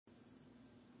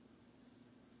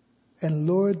And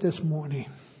Lord, this morning,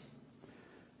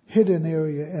 hit an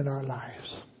area in our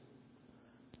lives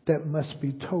that must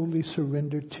be totally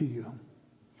surrendered to you.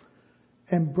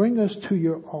 And bring us to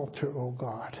your altar, O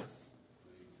God,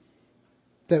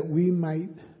 that we might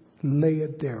lay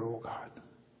it there, O God,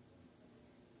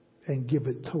 and give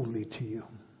it totally to you.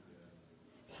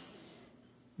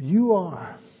 You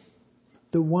are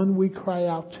the one we cry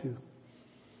out to.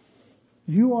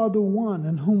 You are the one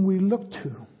in whom we look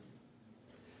to.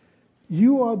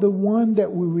 You are the one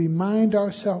that we remind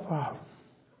ourselves of,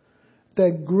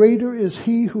 that greater is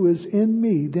he who is in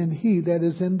me than he that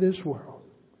is in this world.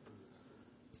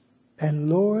 And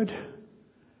Lord,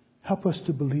 help us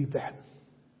to believe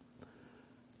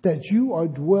that you are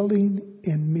dwelling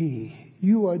in me.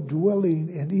 You are dwelling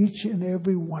in each and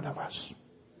every one of us.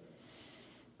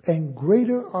 And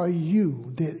greater are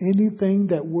you than anything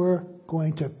that we're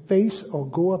going to face or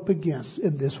go up against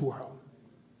in this world.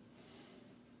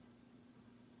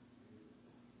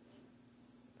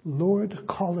 Lord,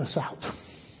 call us out.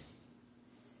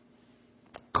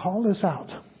 Call us out.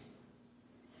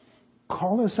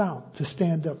 Call us out to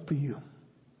stand up for you.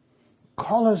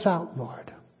 Call us out,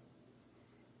 Lord,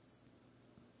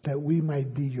 that we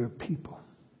might be your people.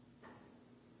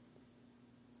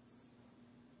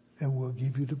 And we'll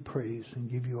give you the praise and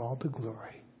give you all the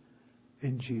glory.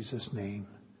 In Jesus' name,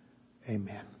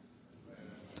 amen.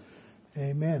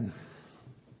 Amen.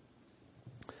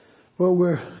 Well,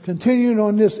 we're continuing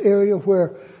on this area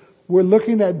where we're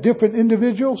looking at different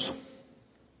individuals.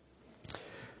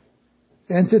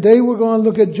 And today we're going to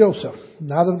look at Joseph,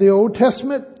 not of the Old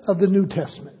Testament, of the New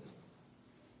Testament.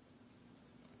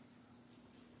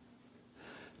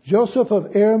 Joseph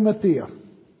of Arimathea,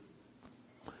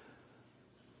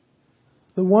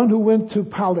 the one who went to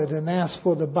Pilate and asked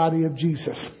for the body of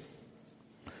Jesus.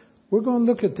 We're going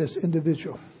to look at this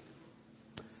individual.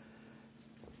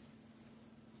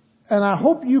 And I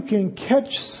hope you can catch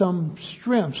some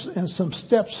strengths and some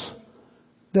steps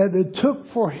that it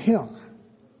took for him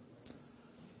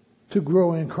to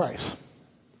grow in Christ.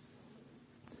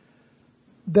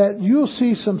 That you'll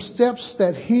see some steps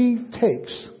that he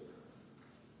takes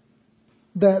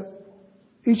that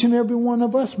each and every one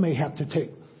of us may have to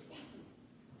take.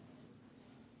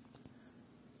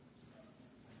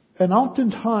 And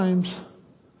oftentimes,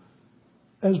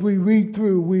 as we read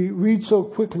through, we read so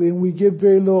quickly and we give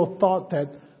very little thought that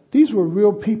these were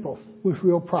real people with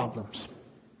real problems,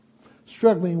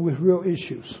 struggling with real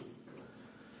issues.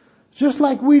 Just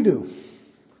like we do.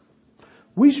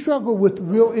 We struggle with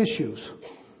real issues.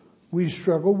 We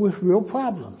struggle with real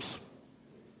problems.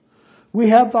 We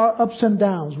have our ups and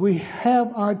downs. We have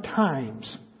our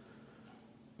times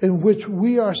in which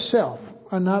we ourselves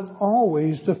are not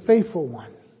always the faithful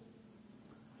one.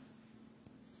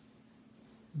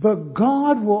 But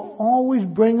God will always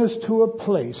bring us to a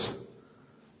place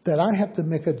that I have to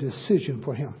make a decision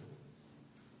for him.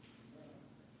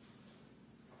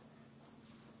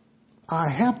 I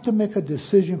have to make a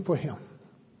decision for him.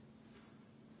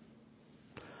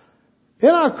 In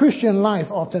our Christian life,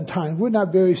 oftentimes, we're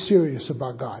not very serious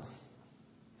about God.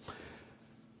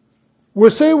 We'll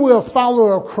say we're a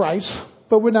follower of Christ,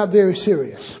 but we're not very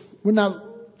serious. We're not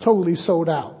totally sold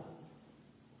out.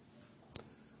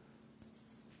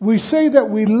 We say that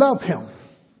we love him,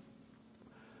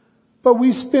 but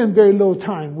we spend very little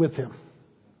time with him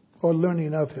or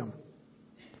learning of him.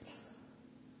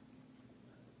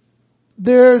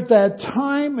 There's that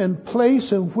time and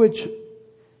place in which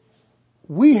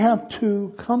we have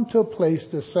to come to a place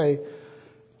to say,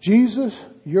 Jesus,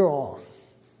 you're all.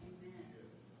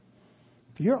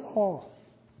 You're all.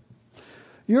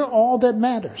 You're all that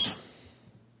matters.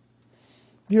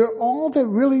 You're all that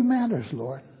really matters,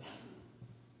 Lord.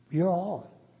 You're all.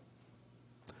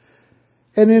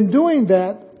 And in doing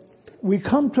that, we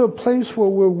come to a place where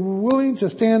we're willing to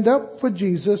stand up for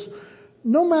Jesus,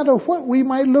 no matter what we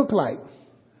might look like.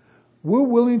 We're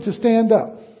willing to stand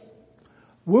up.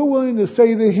 We're willing to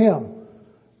say to him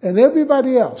and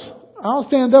everybody else, I'll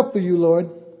stand up for you, Lord.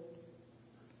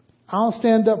 I'll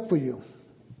stand up for you.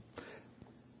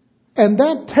 And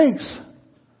that takes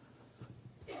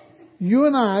you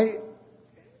and I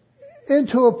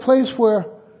into a place where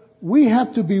we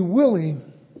have to be willing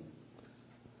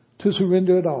to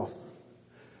surrender it all.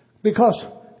 Because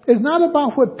it's not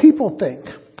about what people think.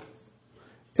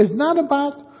 It's not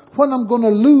about what I'm going to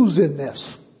lose in this.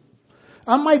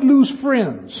 I might lose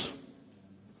friends.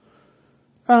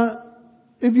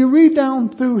 If you read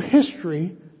down through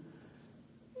history,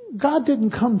 God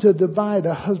didn't come to divide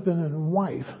a husband and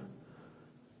wife.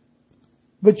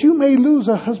 But you may lose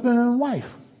a husband and wife.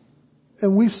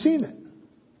 And we've seen it.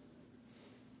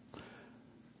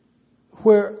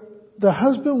 Where the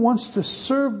husband wants to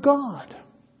serve God.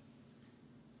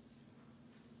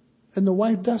 And the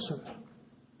wife doesn't.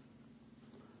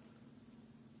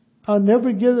 I'll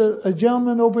never get a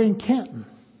gentleman over in Canton.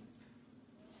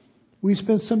 We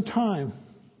spent some time.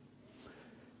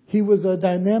 He was a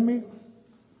dynamic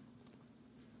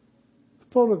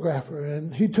photographer,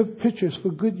 and he took pictures for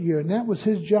Goodyear, and that was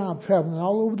his job, traveling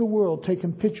all over the world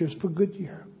taking pictures for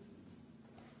Goodyear.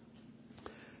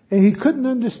 And he couldn't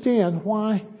understand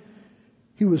why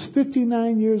he was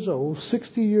 59 years old,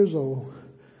 60 years old,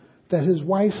 that his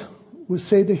wife would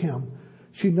say to him,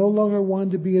 she no longer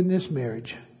wanted to be in this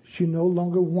marriage. She no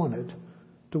longer wanted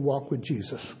to walk with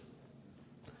Jesus.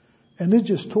 And it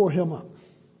just tore him up.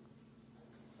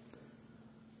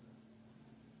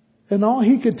 And all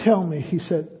he could tell me, he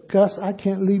said, Gus, I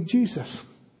can't leave Jesus.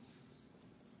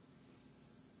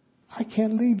 I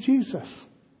can't leave Jesus.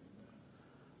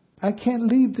 I can't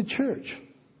leave the church.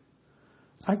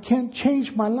 I can't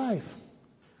change my life.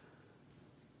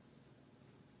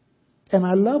 And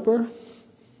I love her.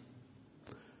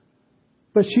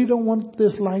 But she don't want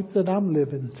this life that I'm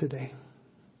living today.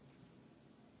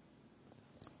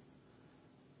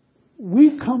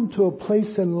 We come to a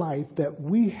place in life that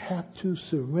we have to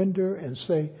surrender and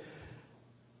say,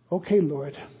 okay,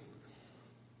 Lord,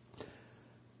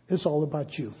 it's all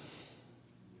about you.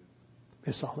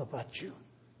 It's all about you.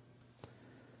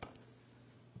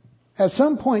 At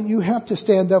some point, you have to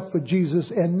stand up for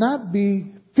Jesus and not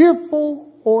be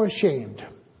fearful or ashamed.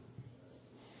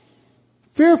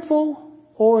 Fearful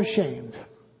or ashamed.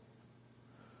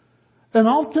 And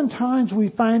oftentimes we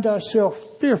find ourselves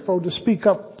fearful to speak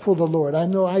up for the Lord. I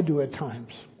know I do at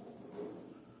times.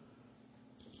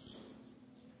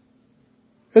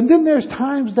 And then there's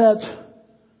times that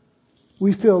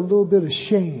we feel a little bit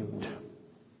ashamed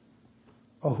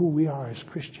of who we are as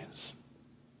Christians.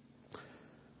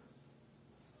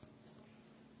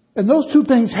 And those two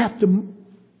things have to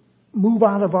move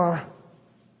out of our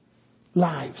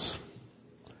lives.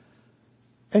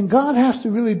 And God has to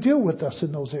really deal with us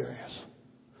in those areas.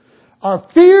 Our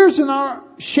fears and our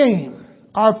shame.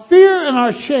 Our fear and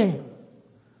our shame.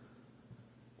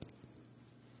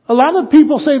 A lot of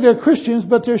people say they're Christians,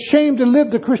 but they're ashamed to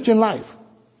live the Christian life.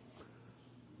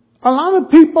 A lot of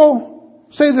people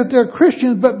say that they're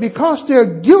Christians, but because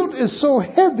their guilt is so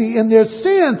heavy and their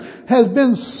sin has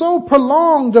been so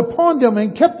prolonged upon them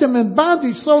and kept them in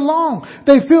bondage so long,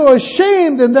 they feel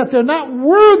ashamed and that they're not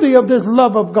worthy of this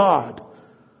love of God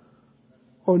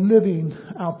or living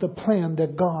out the plan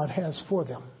that God has for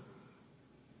them.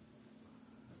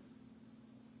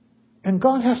 And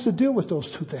God has to deal with those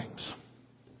two things.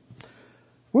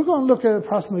 We're going to look at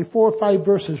approximately 4 or 5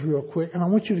 verses real quick, and I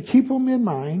want you to keep them in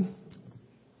mind.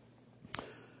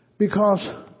 Because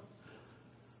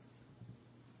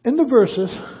in the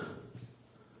verses,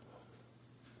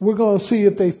 we're going to see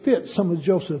if they fit some of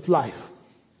Joseph's life.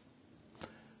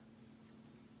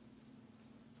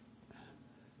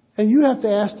 And you have to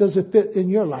ask, does it fit in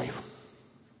your life?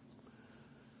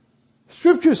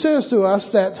 Scripture says to us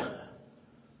that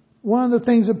one of the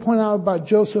things that point out about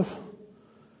Joseph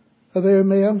of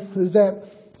Arimathea is that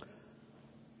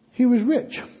he was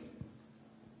rich.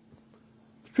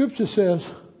 Scripture says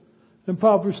in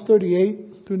Proverbs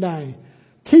 38-9,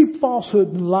 keep falsehood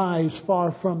and lies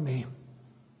far from me.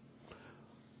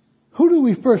 Who do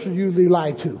we first usually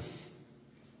lie to?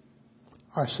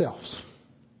 Ourselves.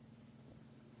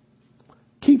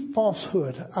 Keep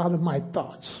falsehood out of my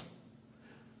thoughts.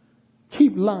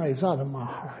 Keep lies out of my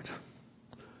heart.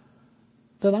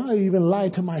 That I even lie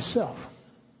to myself.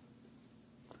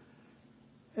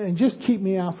 And just keep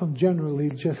me out from generally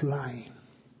just lying.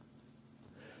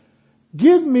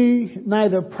 Give me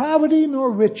neither poverty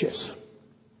nor riches.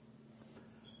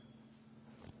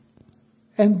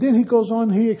 And then he goes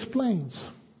on, he explains.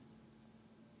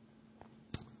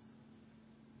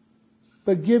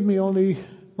 But give me only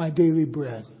my daily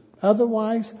bread.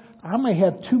 Otherwise, I may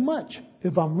have too much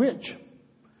if I'm rich.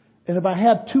 And if I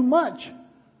have too much,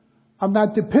 I'm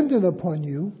not dependent upon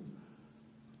you.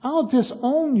 I'll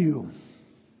disown you.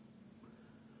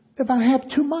 If I have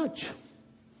too much,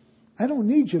 I don't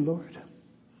need you, Lord.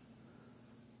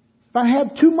 If I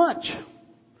have too much,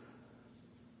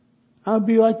 I'll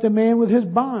be like the man with his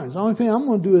barns. The only thing I'm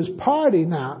going to do is party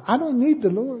now. I don't need the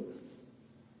Lord.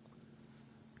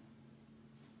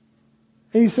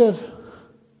 And he says,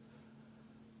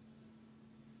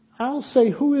 I'll say,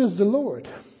 who is the Lord?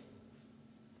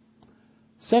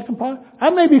 Second part, I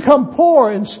may become poor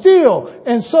and steal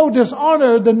and so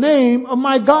dishonor the name of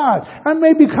my God. I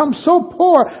may become so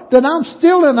poor that I'm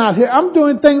stealing out here. I'm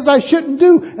doing things I shouldn't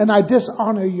do and I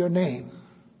dishonor your name.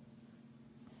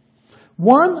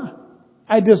 One,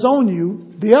 I disown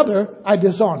you. The other, I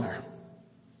dishonor.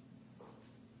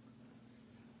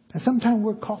 And sometimes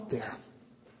we're caught there.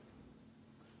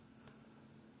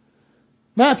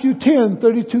 Matthew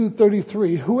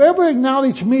 10:32-33. Whoever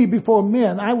acknowledges me before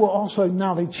men, I will also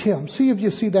acknowledge him. See if you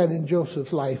see that in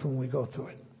Joseph's life when we go through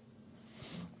it.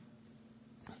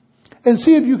 And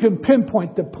see if you can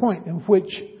pinpoint the point in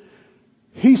which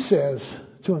he says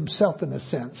to himself, in a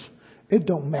sense, it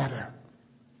don't matter.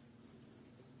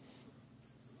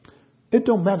 It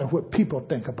don't matter what people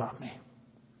think about me.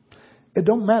 It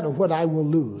don't matter what I will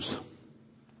lose.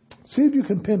 See if you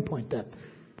can pinpoint that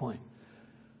point.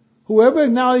 Whoever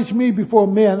acknowledges me before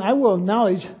men, I will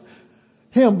acknowledge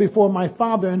him before my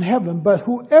Father in heaven. But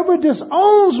whoever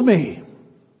disowns me,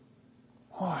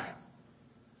 boy,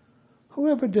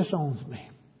 whoever disowns me.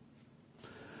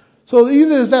 So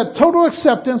either is that total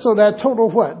acceptance or that total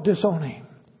what? Disowning.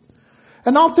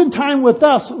 And oftentimes with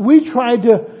us, we try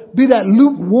to be that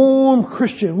lukewarm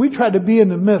Christian. We try to be in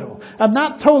the middle. I'm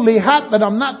not totally hot, but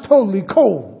I'm not totally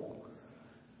cold.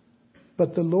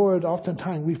 But the Lord,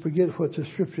 oftentimes we forget what the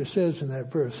scripture says in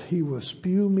that verse. He will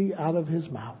spew me out of his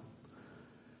mouth.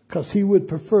 Because he would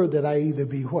prefer that I either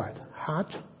be what?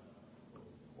 Hot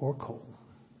or cold.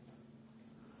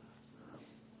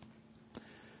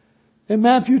 In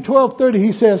Matthew 12:30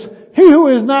 he says, he who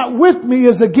is not with me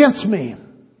is against me.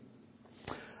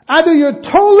 Either you're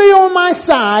totally on my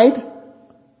side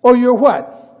or you're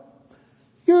what?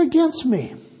 You're against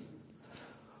me.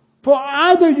 For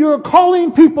either you're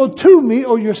calling people to me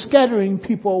or you're scattering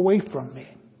people away from me.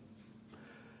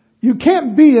 You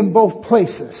can't be in both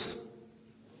places.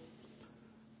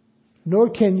 Nor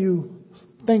can you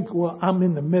think, well, I'm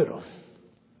in the middle.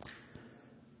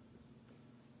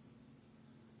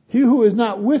 He who is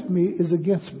not with me is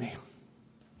against me.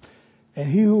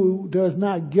 And he who does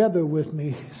not gather with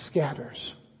me scatters.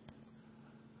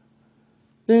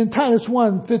 Then in Titus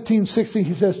 1:15-16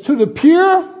 he says, to the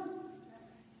pure,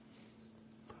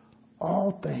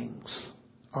 all things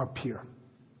are pure.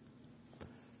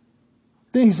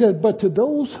 Then he said, but to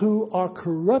those who are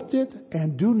corrupted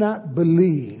and do not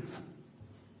believe.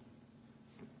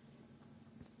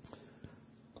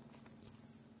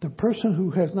 The person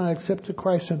who has not accepted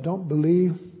Christ and don't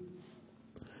believe,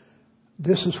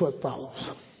 this is what follows.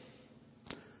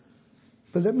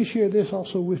 But let me share this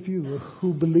also with you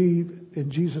who believe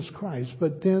in Jesus Christ,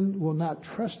 but then will not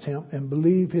trust him and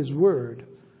believe his word.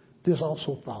 This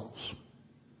also follows.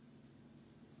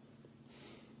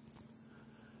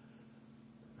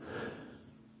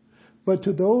 But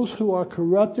to those who are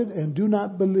corrupted and do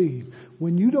not believe,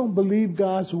 when you don't believe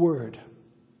God's word,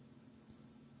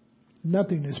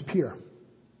 nothing is pure.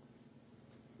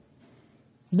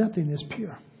 Nothing is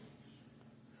pure.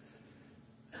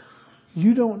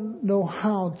 You don't know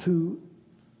how to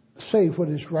say what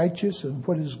is righteous and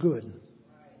what is good.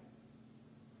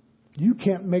 You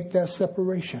can't make that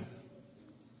separation.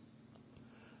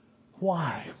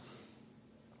 Why?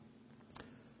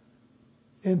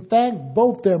 In fact,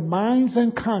 both their minds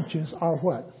and conscience are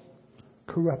what?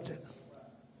 Corrupted.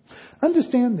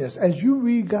 Understand this. As you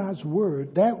read God's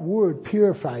word, that word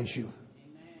purifies you.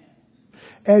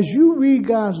 As you read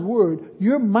God's word,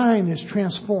 your mind is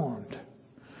transformed.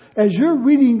 As you're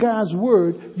reading God's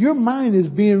word, your mind is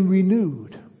being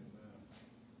renewed.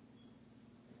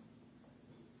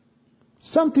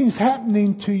 Something's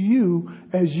happening to you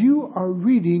as you are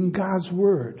reading God's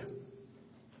word.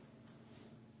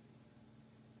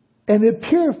 And it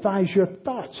purifies your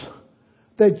thoughts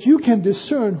that you can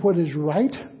discern what is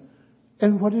right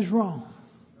and what is wrong.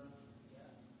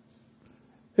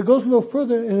 It goes a little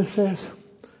further and it says,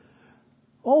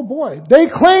 oh boy, they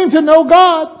claim to know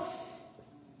God.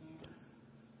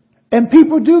 And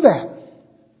people do that.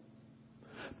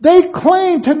 They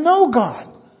claim to know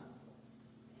God.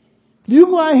 You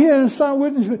go out here and start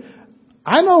witnessing.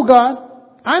 I know God.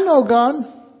 I know God.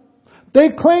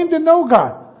 They claim to know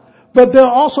God. But they'll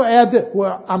also add that,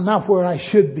 well, I'm not where I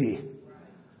should be.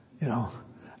 You know,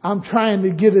 I'm trying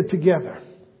to get it together.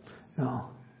 You know,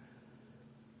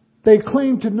 they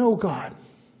claim to know God.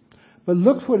 But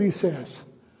look what he says.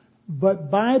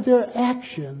 But by their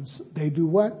actions, they do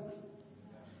what?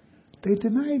 They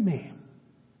deny me.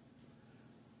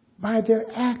 By their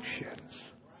actions,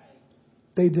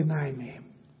 they deny me.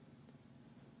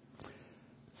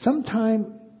 Sometimes,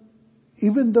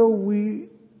 even though we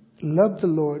love the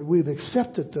Lord, we've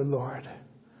accepted the Lord,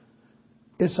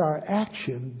 it's our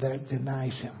action that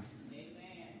denies him.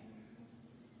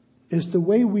 It's the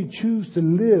way we choose to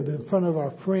live in front of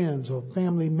our friends or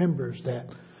family members that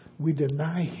we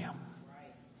deny him.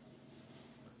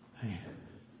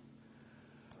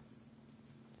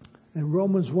 In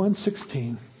Romans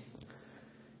 1:16,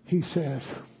 he says,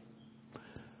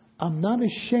 I'm not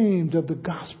ashamed of the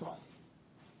gospel.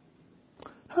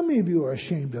 How many of you are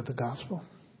ashamed of the gospel?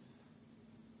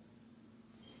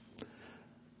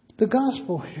 The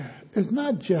gospel here is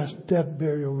not just death,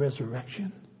 burial,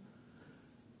 resurrection.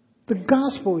 The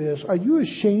gospel is, are you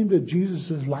ashamed of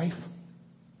Jesus' life?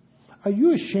 Are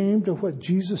you ashamed of what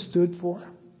Jesus stood for?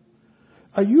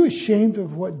 Are you ashamed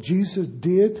of what Jesus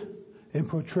did and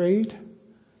portrayed?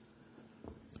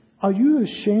 Are you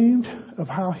ashamed of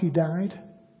how he died?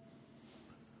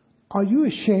 Are you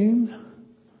ashamed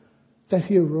that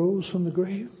he arose from the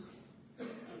grave?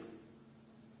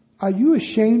 Are you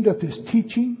ashamed of his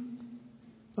teaching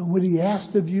and what he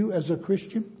asked of you as a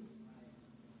Christian?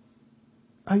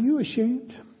 Are you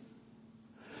ashamed?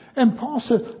 And Paul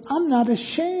says, I'm not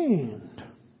ashamed.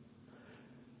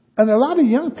 And a lot of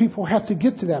young people have to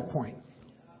get to that point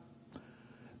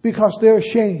because they're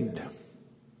ashamed.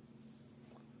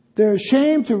 They're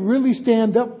ashamed to really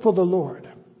stand up for the Lord.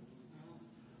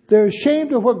 They're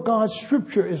ashamed of what God's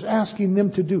scripture is asking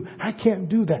them to do. I can't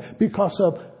do that because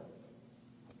of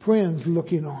friends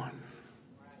looking on.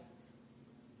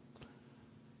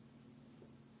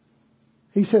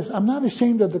 He says, I'm not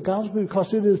ashamed of the gospel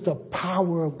because it is the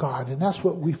power of God. And that's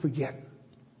what we forget.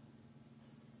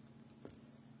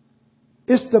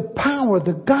 It's the power.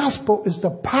 The gospel is the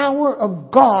power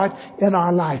of God in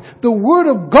our life. The word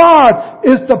of God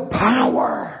is the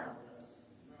power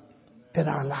in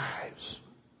our lives.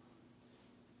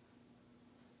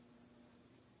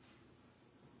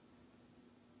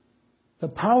 The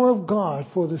power of God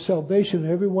for the salvation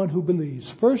of everyone who believes.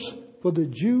 First for the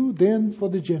Jew, then for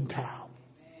the Gentile.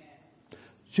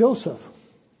 Joseph,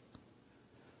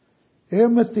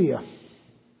 Arimathea.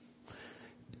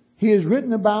 He is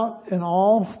written about in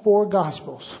all four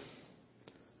Gospels.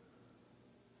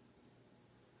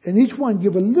 And each one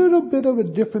give a little bit of a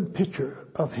different picture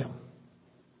of him.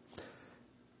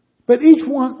 But each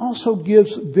one also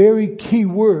gives very key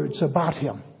words about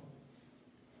him.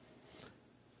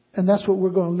 And that's what we're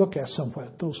going to look at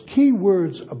somewhat. Those key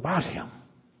words about him.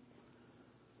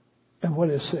 And what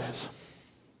it says.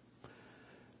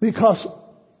 Because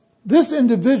this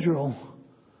individual,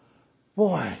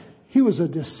 boy, he was a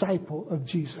disciple of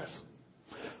Jesus.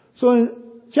 So in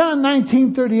John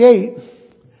 19:38,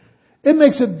 it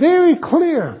makes it very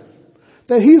clear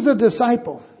that he's a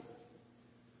disciple.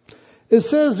 It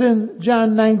says in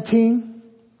John 19,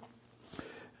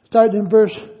 starting in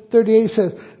verse 38, it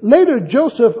says, later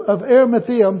Joseph of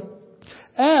Arimathea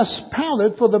asked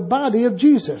Pilate for the body of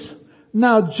Jesus.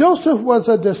 Now Joseph was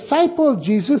a disciple of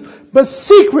Jesus, but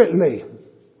secretly.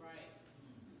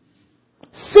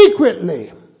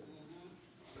 Secretly.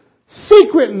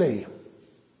 Secretly.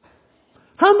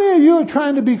 How many of you are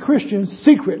trying to be Christians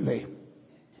secretly?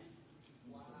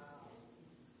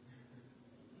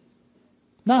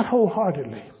 Not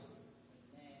wholeheartedly.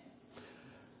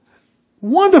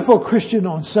 Wonderful Christian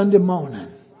on Sunday morning.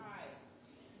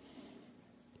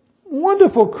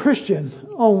 Wonderful Christian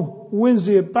on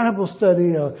Wednesday at Bible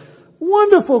study. A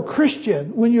wonderful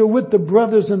Christian when you're with the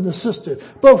brothers and the sisters.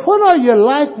 But what are you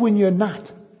like when you're not?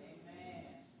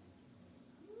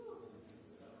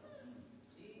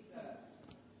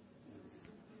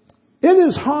 It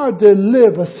is hard to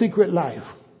live a secret life.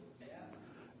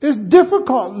 It's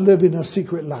difficult living a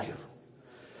secret life.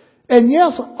 And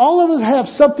yes, all of us have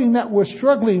something that we're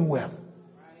struggling with.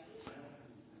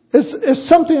 It's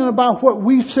something about what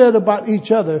we've said about each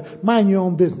other. Mind your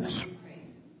own business.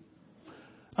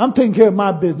 I'm taking care of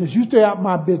my business. You stay out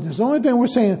my business. The only thing we're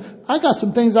saying, I got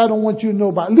some things I don't want you to know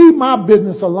about. Leave my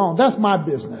business alone. That's my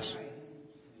business.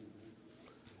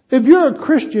 If you're a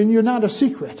Christian, you're not a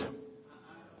secret.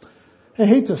 I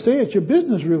hate to say it, your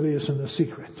business really isn't a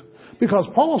secret. Because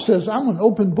Paul says, I'm an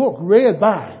open book, read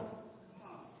by.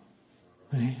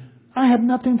 I have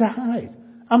nothing to hide.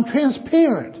 I'm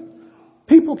transparent.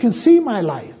 People can see my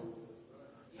life.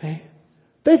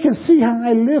 They can see how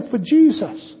I live for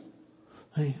Jesus.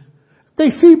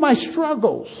 They see my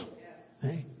struggles.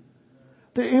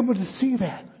 They're able to see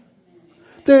that.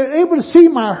 They're able to see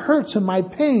my hurts and my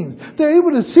pains. They're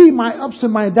able to see my ups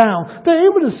and my downs. They're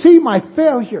able to see my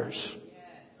failures.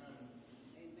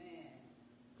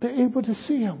 They're able to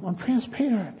see them. I'm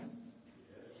transparent.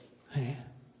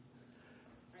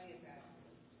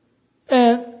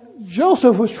 And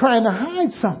Joseph was trying to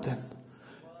hide something.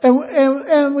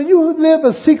 And when you live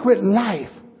a secret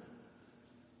life,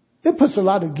 it puts a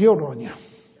lot of guilt on you.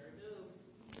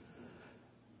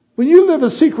 When you live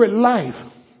a secret life,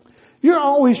 you're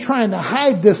always trying to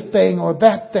hide this thing or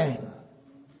that thing.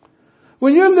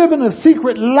 When you're living a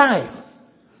secret life,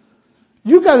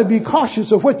 you got to be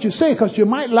cautious of what you say because you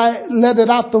might let it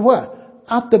out the what?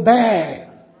 out the bag.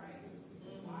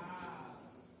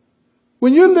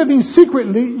 When you're living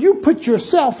secretly, you put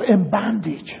yourself in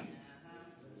bondage.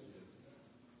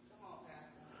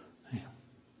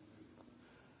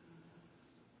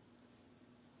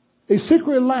 A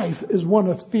secret life is one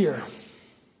of fear.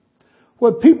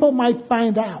 What people might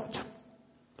find out.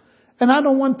 And I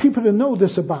don't want people to know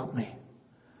this about me.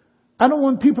 I don't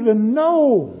want people to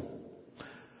know.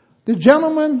 The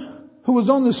gentleman who was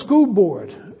on the school board,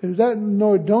 is that in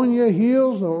Nordonia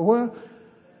Hills or where,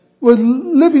 was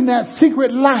living that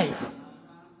secret life.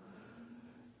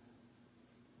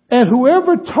 And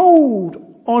whoever told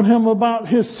on him about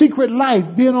his secret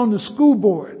life, being on the school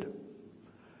board,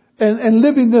 and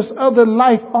living this other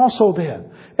life also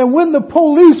then. And when the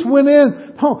police went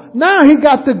in, now he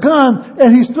got the gun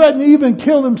and he's threatening to even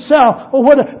kill himself or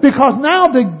whatever. Because now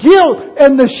the guilt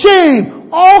and the shame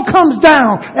all comes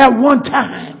down at one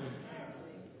time.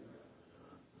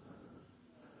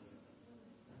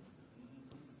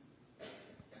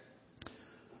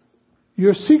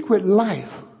 Your secret life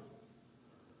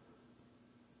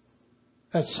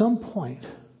at some point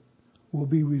will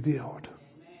be revealed.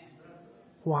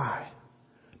 Why?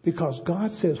 Because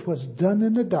God says what's done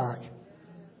in the dark,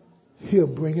 He'll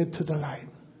bring it to the light.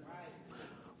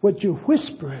 What you're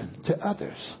whispering to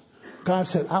others, God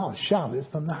said, I'll shout it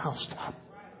from the housetop.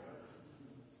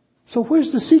 So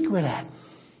where's the secret at?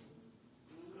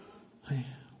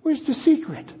 Where's the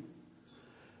secret?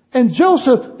 And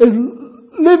Joseph is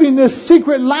living this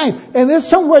secret life, and it's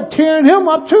somewhat tearing him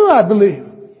up too, I believe.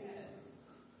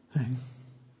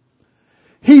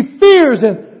 He fears,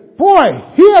 and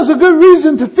boy, he has a good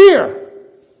reason to fear.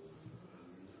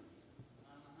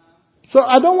 So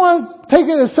I don't want to take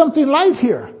it as something light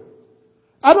here.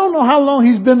 I don't know how long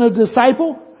he's been a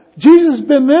disciple. Jesus has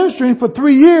been ministering for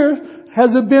 3 years.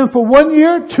 Has it been for 1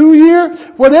 year, 2 years?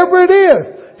 Whatever it is.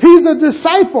 He's a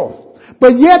disciple.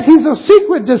 But yet he's a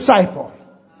secret disciple.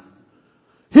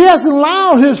 He hasn't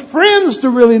allowed his friends to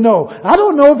really know. I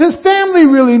don't know if his family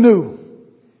really knew.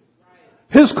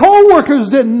 His co-workers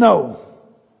didn't know.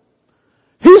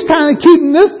 He's kind of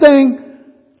keeping this thing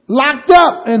locked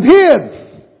up and hid.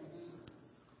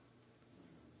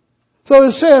 So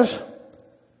it says,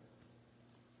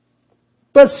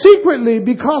 but secretly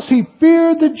because he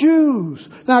feared the Jews.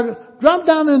 Now drop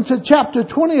down into chapter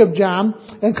 20 of John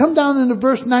and come down into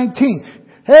verse 19.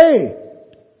 Hey,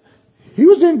 he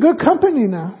was in good company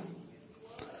now.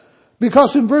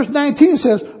 Because in verse 19 it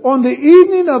says, on the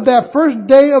evening of that first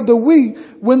day of the week,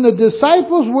 when the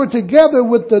disciples were together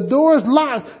with the doors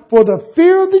locked for the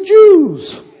fear of the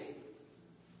Jews.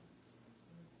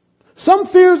 Some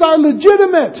fears are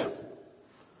legitimate.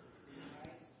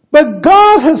 But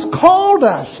God has called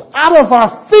us out of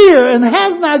our fear and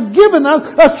has not given us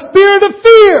a spirit of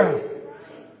fear.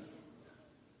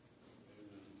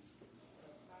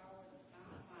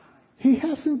 He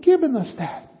hasn't given us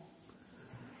that.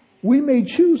 We may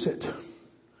choose it,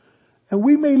 and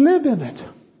we may live in it,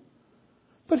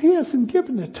 but He hasn't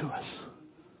given it to us.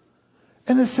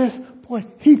 And it says, boy,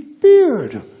 he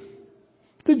feared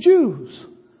the Jews.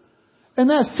 And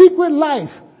that secret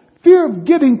life, fear of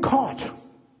getting caught.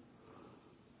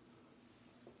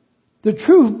 The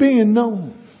truth being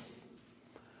known.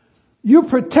 You're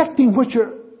protecting what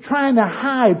you're trying to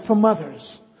hide from others,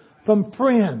 from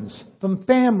friends, from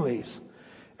families.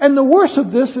 And the worst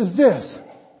of this is this.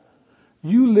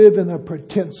 You live in a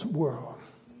pretense world.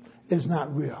 It's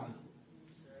not real.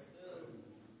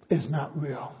 It's not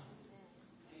real.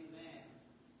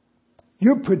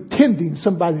 You're pretending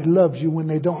somebody loves you when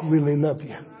they don't really love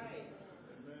you.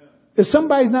 If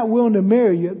somebody's not willing to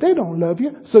marry you, they don't love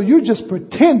you. So you're just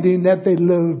pretending that they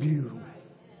love you.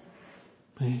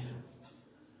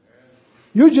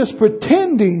 You're just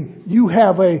pretending you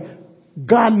have a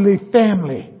godly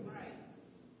family,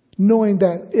 knowing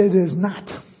that it is not.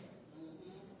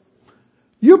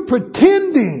 You're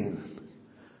pretending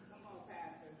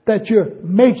that you're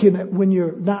making it when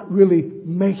you're not really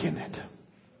making it.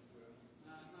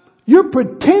 You're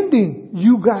pretending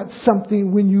you got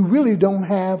something when you really don't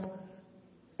have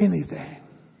anything.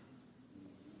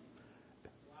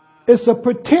 It's a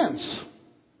pretense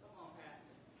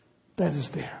that is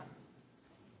there.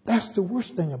 That's the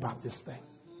worst thing about this thing.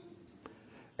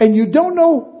 And you don't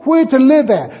know where to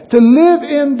live at. To live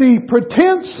in the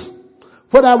pretense,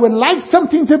 what I would like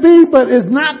something to be, but is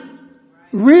not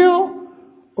real,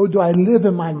 or do I live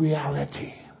in my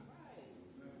reality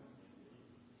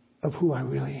of who I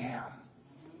really am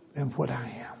and what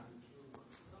I am?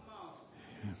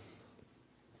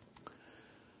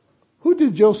 Who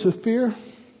did Joseph fear?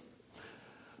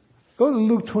 Go to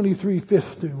Luke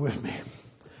 23:50 with me.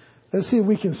 Let's see if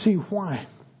we can see why.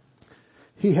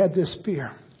 he had this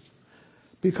fear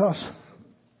because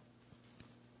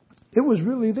it was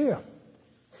really there.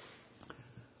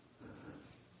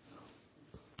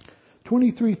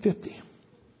 23:50.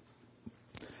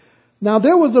 Now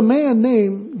there was a man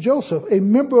named Joseph, a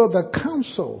member of the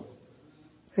council,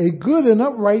 a good and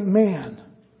upright man,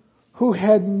 who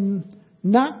had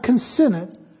not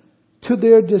consented to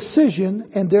their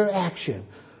decision and their action.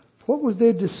 What was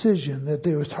their decision that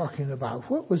they were talking about?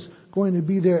 What was going to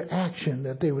be their action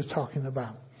that they were talking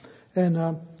about? And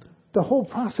the whole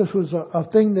process was a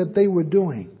thing that they were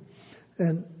doing,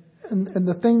 and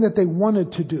the thing that they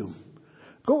wanted to do.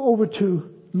 Go over to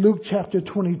Luke chapter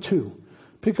 22.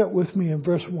 Pick up with me in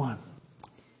verse 1.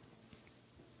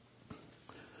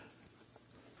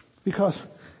 Because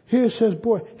here it says,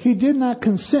 boy, he did not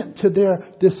consent to their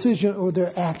decision or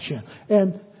their action.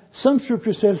 And some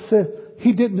scripture says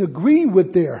he didn't agree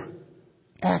with their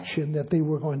action that they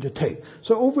were going to take.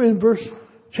 So over in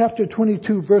chapter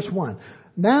 22, verse 1.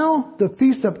 Now the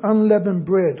feast of unleavened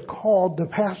bread, called the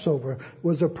Passover,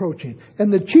 was approaching.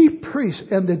 And the chief priests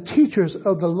and the teachers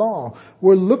of the law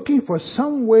were looking for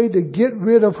some way to get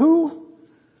rid of who?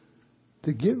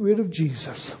 To get rid of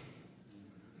Jesus.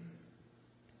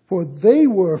 For they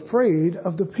were afraid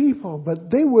of the people.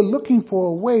 But they were looking for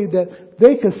a way that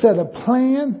they could set a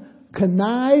plan,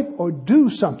 connive, or do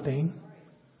something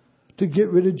to get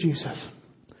rid of Jesus.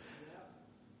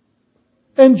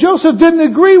 And Joseph didn't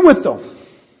agree with them.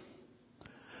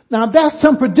 Now that's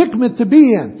some predicament to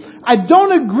be in. I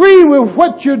don't agree with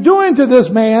what you're doing to this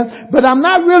man, but I'm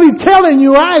not really telling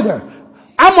you either.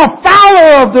 I'm a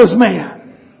follower of this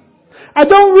man. I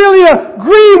don't really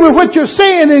agree with what you're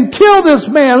saying and kill this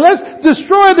man. Let's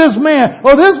destroy this man.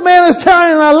 Or this man is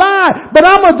telling a lie, but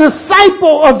I'm a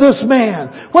disciple of this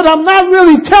man. What I'm not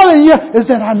really telling you is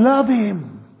that I love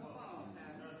him.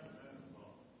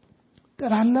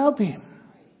 That I love him.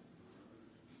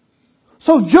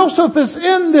 So Joseph is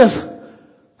in this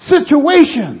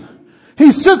situation. He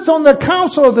sits on the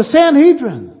council of the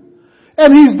Sanhedrin.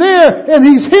 And he's there and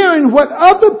he's hearing what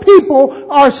other people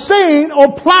are saying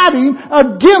or plotting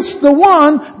against the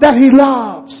one that he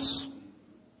loves.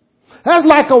 That's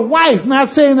like a wife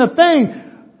not saying a thing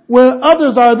when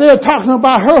others are there talking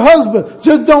about her husband.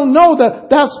 Just don't know that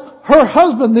that's her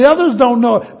husband. The others don't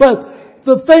know it. But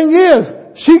the thing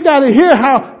is, she got to hear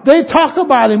how they talk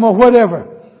about him or whatever.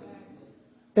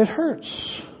 It hurts.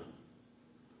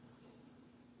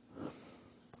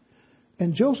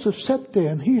 And Joseph sat there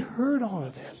and he heard all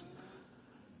of this.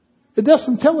 It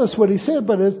doesn't tell us what he said,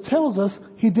 but it tells us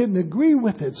he didn't agree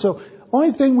with it. So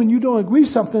only thing when you don't agree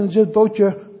something is just vote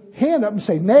your hand up and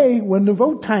say nay when the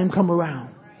vote time come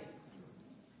around.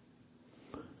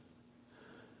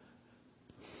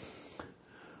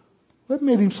 What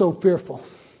made him so fearful?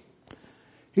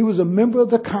 He was a member of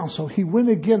the council. He went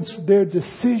against their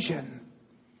decision.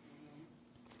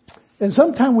 And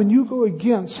sometimes when you go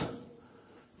against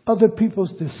other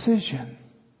people's decision,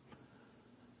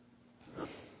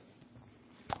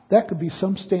 that could be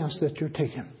some stance that you're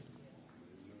taking.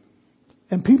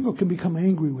 And people can become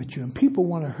angry with you and people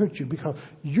want to hurt you because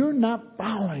you're not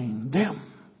following them.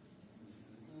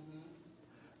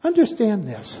 Understand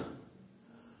this.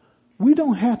 We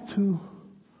don't have to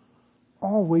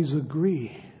always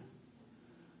agree.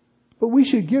 But we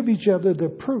should give each other the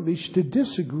privilege to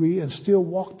disagree and still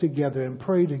walk together and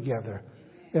pray together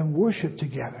and worship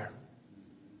together.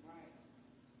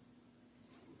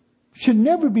 Should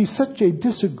never be such a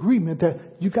disagreement that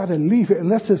you got to leave it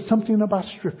unless it's something about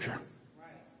Scripture.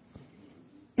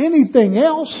 Anything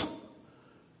else,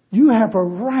 you have a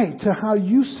right to how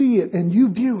you see it and you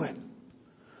view it.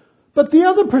 But the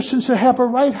other person should have a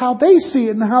right how they see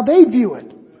it and how they view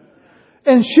it.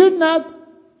 And should not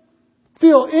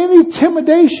feel any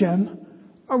intimidation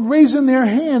of raising their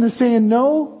hand and saying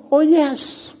no or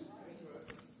yes.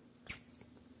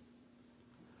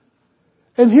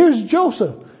 And here's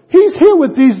Joseph. He's here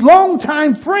with these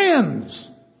longtime friends.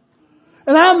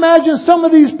 And I imagine some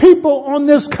of these people on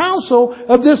this council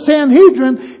of this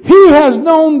Sanhedrin, he has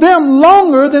known them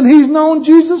longer than he's known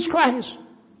Jesus Christ.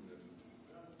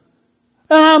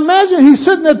 And I imagine he's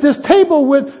sitting at this table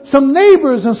with some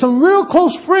neighbors and some real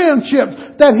close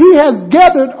friendships that he has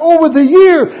gathered over the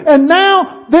years. And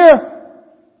now they're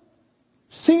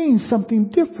seeing something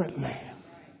differently.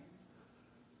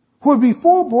 Where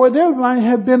before, boy, there might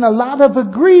have been a lot of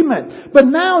agreement. But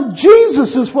now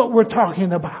Jesus is what we're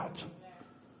talking about.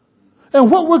 And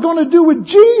what we're going to do with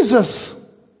Jesus.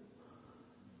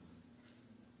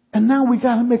 And now we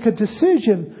got to make a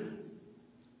decision.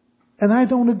 And I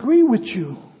don't agree with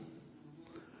you.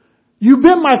 You've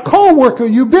been my co-worker.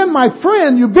 You've been my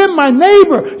friend. You've been my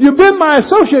neighbor. You've been my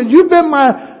associate. You've been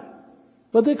my,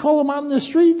 what they call them out in the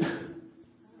street?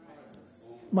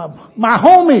 My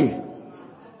homie.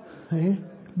 See?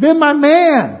 Been my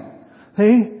man.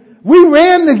 See? We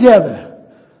ran together.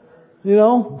 You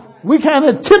know, we kind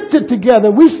of tipped it together.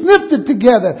 We sniffed it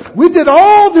together. We did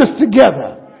all this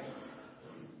together.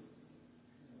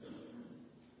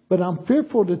 But I'm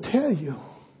fearful to tell you,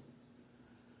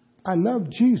 I love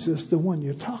Jesus, the one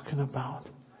you're talking about,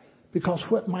 because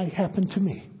what might happen to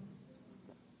me?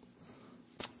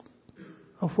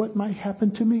 Of what might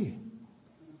happen to me?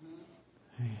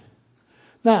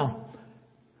 Now,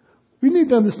 we need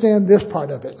to understand this part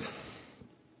of it.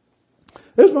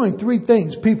 There's only 3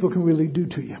 things people can really do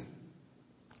to you.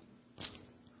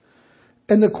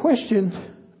 And the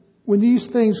question, when these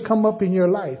things come up in your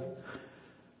life,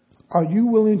 are you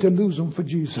willing to lose them for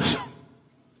Jesus?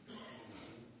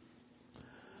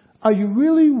 Are you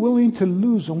really willing to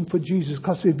lose them for Jesus?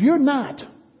 Because if you're not,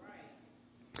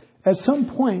 at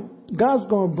some point, God's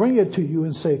going to bring it to you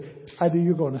and say, either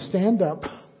you're going to stand up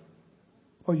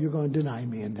or you're going to deny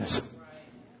me in this.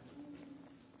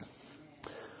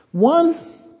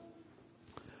 1,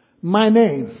 my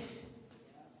name.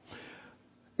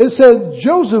 It said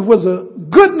Joseph was a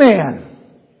good man.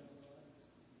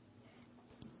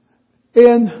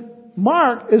 In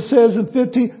Mark, it says in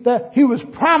 15 that he was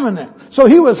prominent. So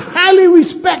he was highly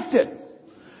respected.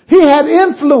 He had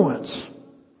influence.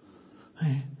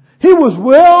 He was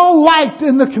well liked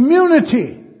in the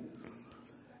community.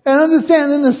 And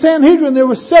understand, in the Sanhedrin there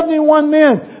were 71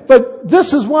 men. But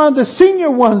this is one of the senior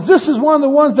ones. This is one of the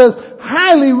ones that's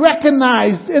highly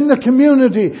recognized in the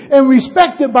community and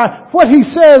respected by what he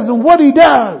says and what he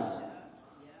does.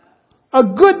 A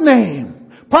good name.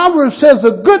 Proverbs says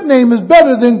a good name is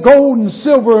better than gold and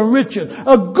silver and riches.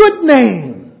 A good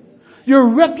name.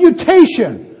 Your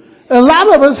reputation. A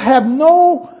lot of us have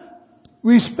no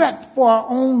respect for our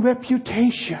own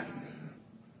reputation.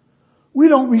 We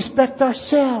don't respect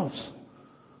ourselves.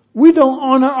 We don't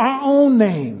honor our own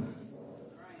name.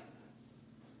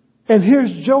 And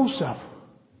here's Joseph.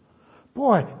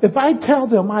 Boy, if I tell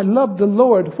them I love the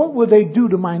Lord, what will they do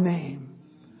to my name?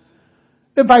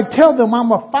 If I tell them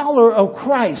I'm a follower of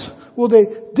Christ, will they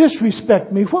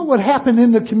disrespect me? What would happen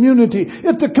in the community?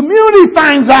 If the community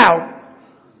finds out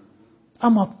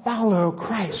I'm a follower of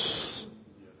Christ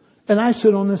and I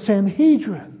sit on the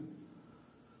Sanhedrin,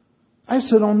 I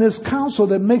sit on this council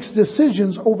that makes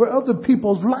decisions over other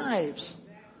people's lives,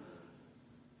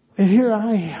 and here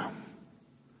I am,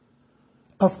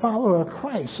 a follower of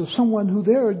Christ, of someone who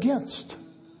they're against.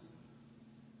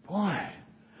 Boy.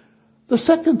 The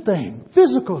second thing,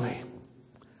 physically.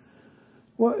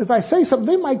 Well, if I say something,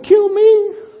 they might kill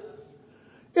me.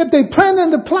 If they plan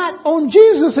to plot on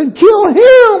Jesus and kill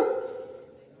him,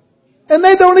 and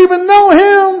they don't even know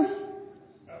him.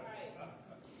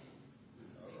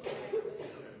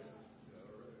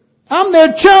 I'm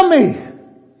their chummy.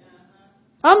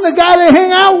 I'm the guy they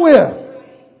hang out with.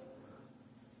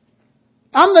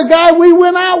 I'm the guy we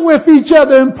went out with each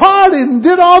other and partied and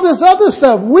did all this other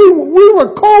stuff. We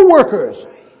were co-workers.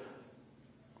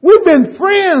 We've been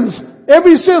friends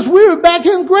ever since we were back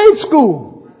in grade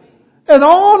school. And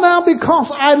all now because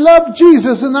I love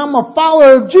Jesus and I'm a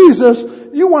follower of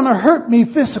Jesus, you want to hurt me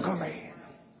physically.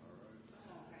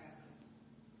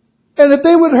 And if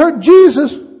they would hurt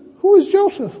Jesus, who is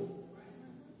Joseph?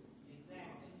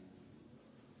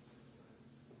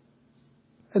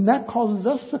 And that causes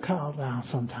us to calm down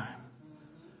sometimes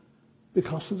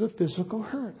because of the physical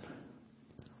hurt.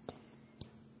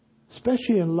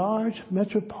 Especially in large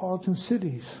metropolitan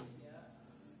cities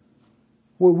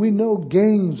where we know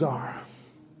gangs are.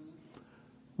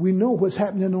 We know what's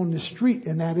happening on the street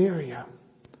in that area.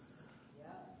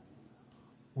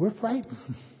 We're frightened.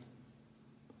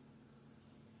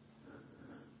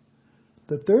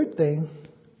 The third thing,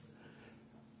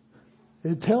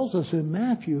 it tells us in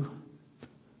Matthew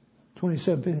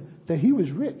 27, that he was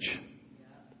rich.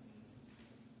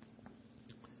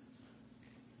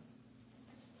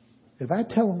 If I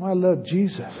tell them I love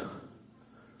Jesus,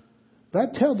 if I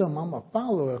tell them I'm a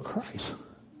follower of Christ,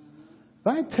 if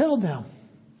I tell them,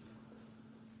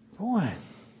 boy,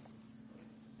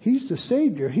 he's the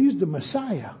Savior, he's the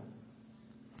Messiah,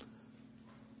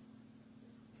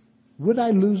 would I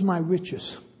lose my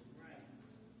riches?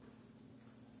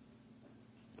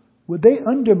 Would they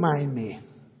undermine me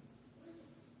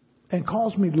and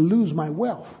cause me to lose my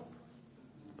wealth?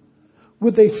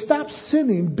 Would they stop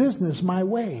sending business my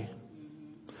way?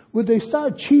 Would they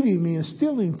start cheating me and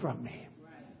stealing from me?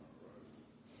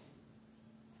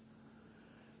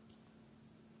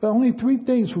 But only three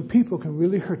things where people can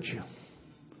really hurt you.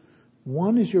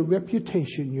 One is your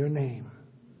reputation, your name.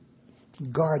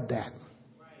 Guard that.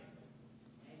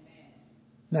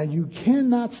 Now, you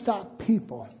cannot stop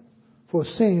people for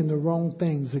saying the wrong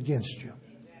things against you.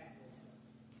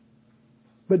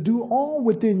 But do all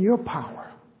within your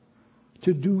power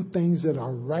to do things that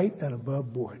are right and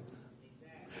above board.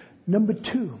 Number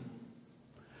two,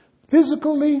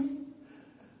 physically,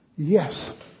 yes,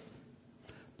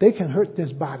 they can hurt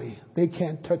this body. They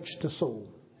can't touch the soul.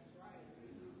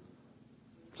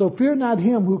 So fear not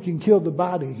him who can kill the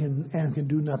body and can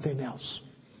do nothing else.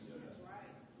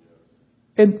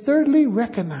 And thirdly,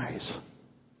 recognize,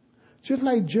 just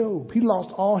like Job, he lost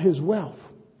all his wealth,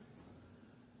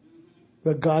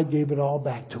 but God gave it all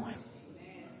back to him.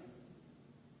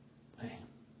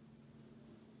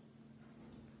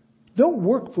 Don't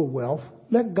work for wealth.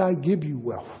 Let God give you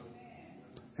wealth.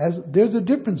 There's a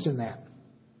difference in that.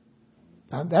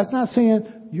 Now, that's not saying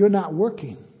you're not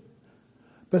working.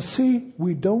 But see,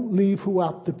 we don't leave who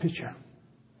out the picture.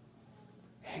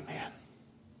 Amen.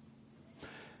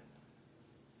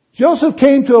 Joseph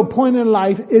came to a point in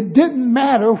life, it didn't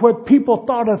matter what people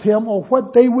thought of him or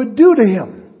what they would do to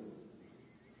him.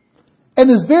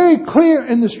 And it's very clear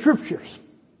in the scriptures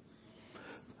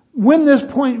when this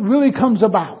point really comes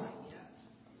about.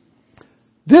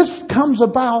 This comes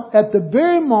about at the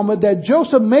very moment that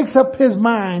Joseph makes up his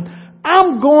mind,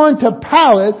 I'm going to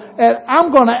Pilate and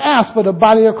I'm going to ask for the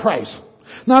body of Christ.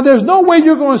 Now there's no way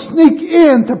you're going to sneak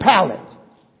into Pilate.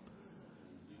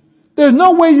 There's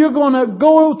no way you're going to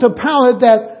go to Pilate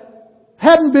that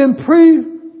hadn't been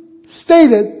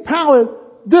pre-stated. Pilate,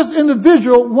 this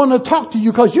individual want to talk to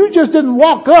you because you just didn't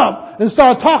walk up and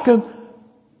start talking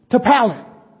to Pilate.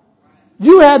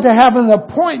 You had to have an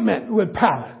appointment with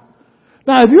Pilate.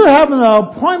 Now, if you're having an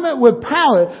appointment with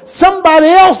Pilate, somebody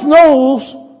else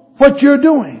knows what you're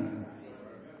doing.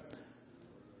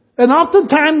 And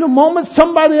oftentimes, the moment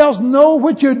somebody else knows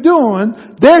what you're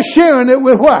doing, they're sharing it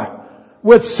with what?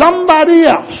 With somebody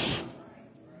else.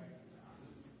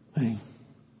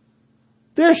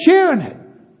 They're sharing it.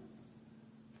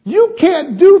 You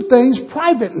can't do things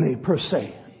privately, per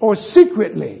se, or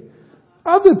secretly.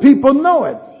 Other people know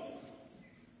it.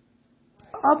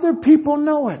 Other people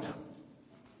know it.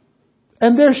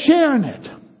 And they're sharing it.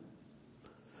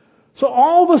 So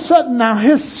all of a sudden now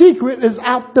his secret is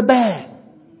out the bag.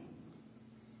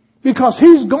 Because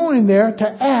he's going there to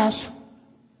ask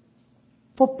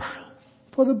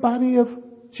for the body of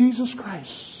Jesus Christ.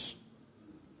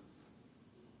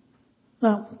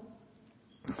 Now,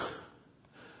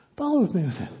 follow with me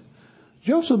with that.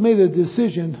 Joseph made a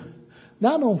decision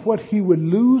not on what he would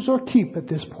lose or keep at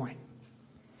this point.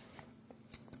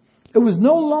 It was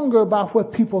no longer about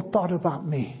what people thought about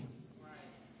me.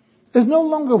 It's no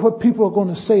longer what people are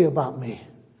going to say about me.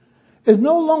 It's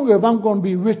no longer if I'm going to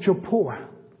be rich or poor.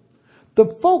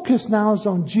 The focus now is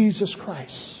on Jesus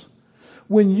Christ.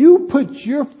 When you put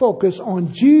your focus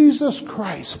on Jesus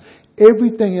Christ,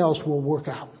 everything else will work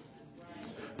out.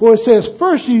 For it says,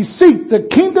 first ye seek the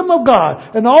kingdom of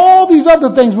God, and all these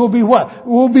other things will be what?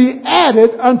 Will be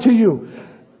added unto you.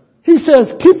 He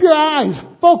says, keep your eyes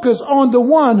focused on the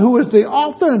one who is the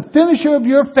author and finisher of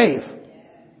your faith.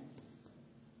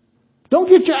 Don't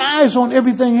get your eyes on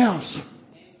everything else.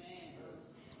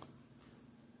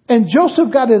 And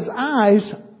Joseph got his eyes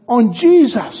on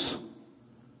Jesus.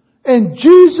 And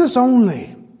Jesus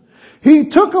only. He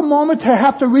took a moment to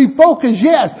have to refocus,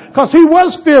 yes, because he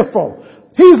was fearful.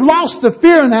 He's lost the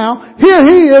fear now. Here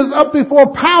he is up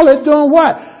before Pilate doing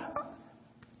what?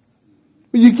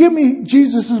 Will you give me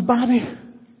Jesus' body?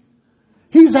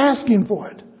 He's asking for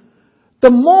it. The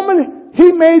moment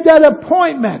he made that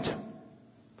appointment,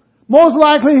 most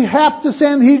likely half the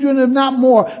Sanhedrin, if not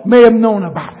more, may have known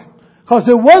about it. Because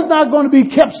it was not going to be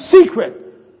kept secret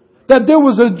that there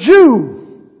was a Jew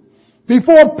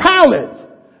before Pilate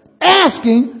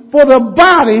asking for the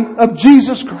body of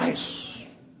Jesus Christ.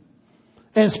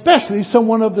 And especially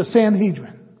someone of the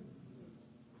Sanhedrin,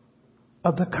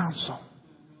 of the council.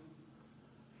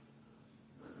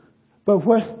 But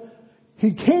what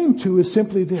he came to is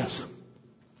simply this.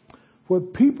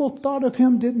 What people thought of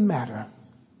him didn't matter,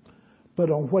 but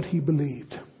on what he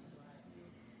believed.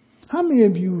 How many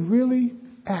of you really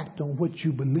act on what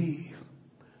you believe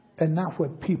and not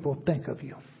what people think of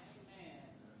you?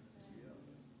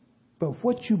 But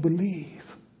what you believe,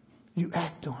 you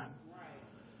act on.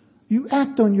 You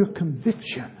act on your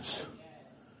convictions,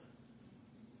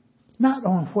 not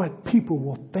on what people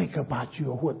will think about you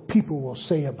or what people will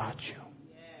say about you.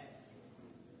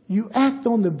 You act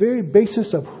on the very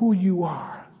basis of who you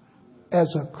are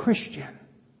as a Christian.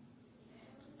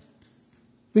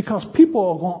 Because people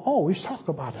are going to always talk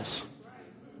about us.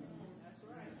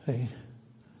 Hey,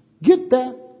 get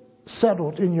that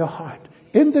settled in your heart.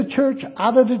 In the church,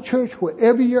 out of the church,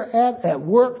 wherever you're at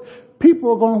work,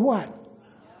 people are going to what?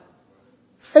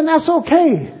 And that's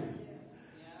okay.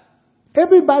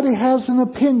 Everybody has an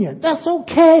opinion. That's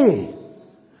okay.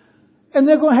 And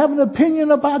they're going to have an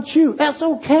opinion about you. That's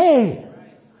okay.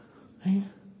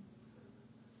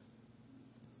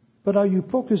 But are you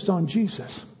focused on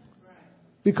Jesus?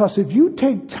 Because if you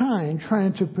take time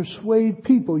trying to persuade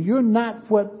people you're not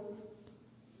what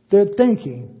they're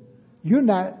thinking, you're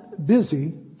not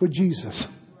busy for Jesus.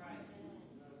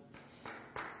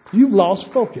 You've lost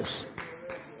focus.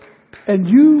 And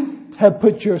you have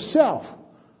put yourself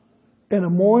in a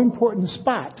more important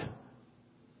spot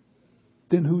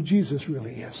than who Jesus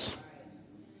really is.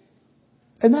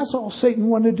 And that's all Satan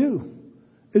want to do,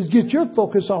 is get your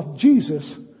focus off Jesus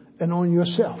and on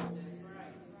yourself.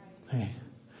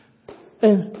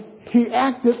 And he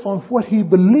acted on what he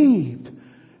believed.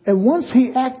 And once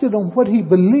he acted on what he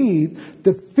believed,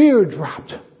 the fear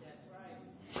dropped.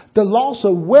 The loss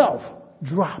of wealth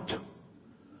dropped.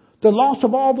 The loss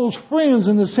of all those friends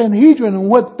in the Sanhedrin and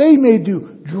what they may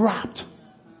do dropped.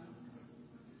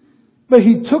 But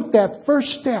he took that first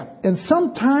step. And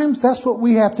sometimes that's what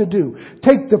we have to do.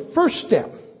 Take the first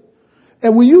step.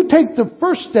 And when you take the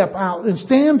first step out and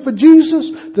stand for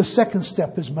Jesus, the second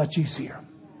step is much easier.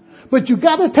 But you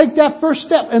got to take that first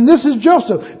step. And this is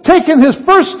Joseph taking his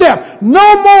first step. No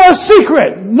more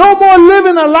secret. No more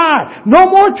living a lie. No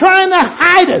more trying to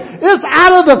hide it. It's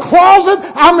out of the closet.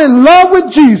 I'm in love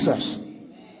with Jesus.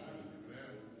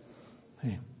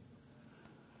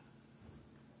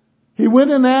 He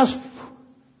went and asked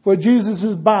for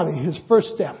Jesus' body, his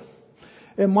first step.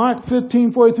 And Mark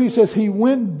 15:43 says he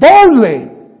went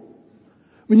boldly.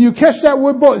 When you catch that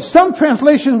word boldly, some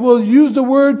translations will use the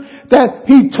word that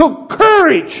he took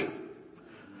courage.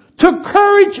 Took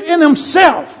courage in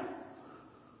himself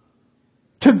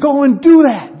to go and do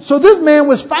that. So this man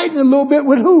was fighting a little bit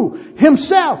with who?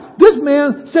 Himself. This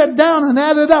man sat down and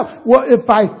added up. Well, if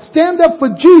I stand up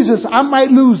for Jesus, I might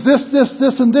lose this,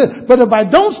 and this. But if I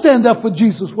don't stand up for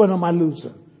Jesus, what am I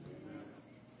losing?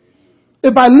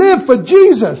 If I live for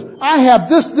Jesus, I have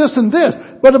this, and this.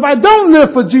 But if I don't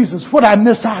live for Jesus, what I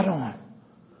miss out on?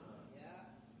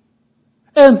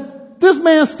 And this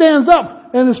man stands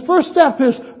up, and his first step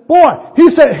is, he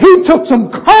said he took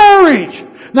some courage.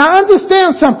 Now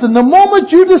understand something. The moment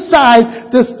you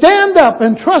decide to stand up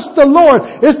and trust the Lord,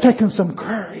 it's taking some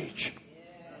courage.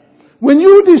 When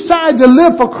you decide to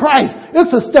live for Christ,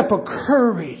 it's a step of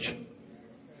courage.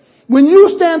 When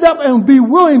you stand up and be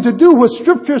willing to do what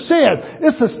Scripture says,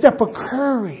 it's a step of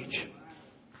courage.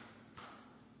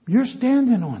 You're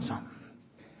standing on something.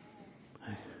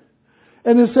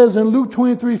 And it says in Luke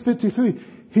 23:53,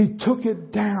 he took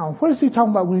it down. What is he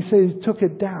talking about when he says he took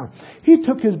it down? He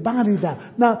took his body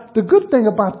down. Now, the good thing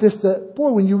about this, that,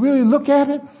 boy, when you really look at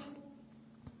it,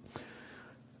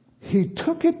 he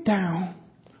took it down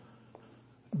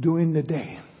during the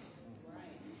day.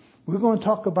 We're going to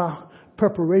talk about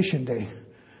Preparation Day,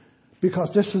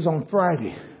 because this is on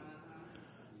Friday.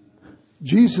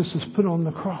 Jesus is put on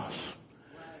the cross.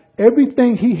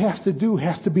 Everything he has to do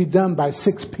has to be done by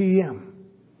 6 p.m.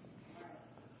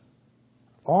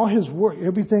 All his work,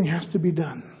 everything has to be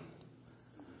done.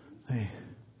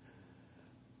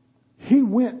 He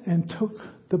went and took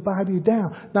the body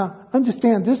down. Now,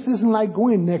 understand, this isn't like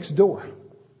going next door.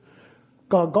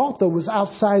 Golgotha was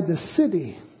outside the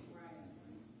city.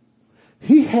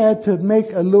 He had to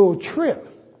make a little trip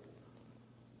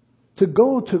to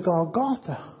go to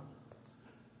Golgotha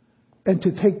and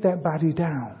to take that body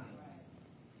down.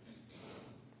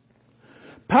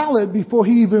 Pilate, before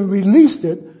he even released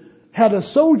it, had a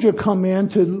soldier come in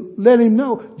to let him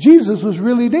know Jesus was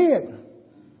really dead.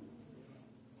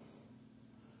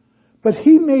 But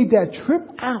he made that trip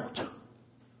out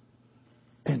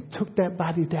and took that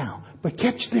body down. But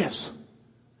catch this.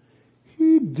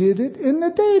 He did it in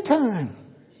the daytime.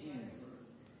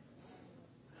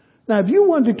 Now, if you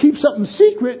wanted to keep something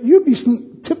secret, you'd be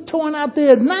tiptoeing out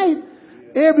there at night.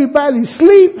 Everybody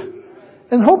sleep.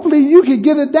 And hopefully you could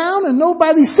get it down and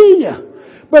nobody see you.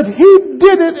 But he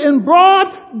did it in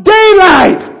broad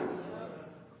daylight.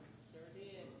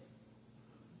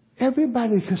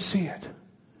 Everybody could see it.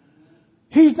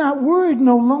 He's not worried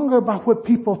no longer about what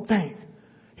people think.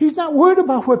 He's not worried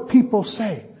about what people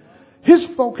say. His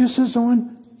focus is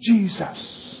on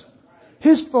Jesus.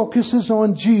 His focus is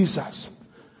on Jesus.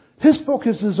 His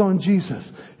focus is on Jesus.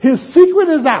 His secret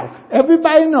is out.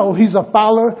 Everybody knows he's a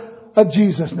follower of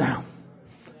Jesus now.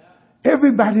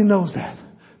 Everybody knows that.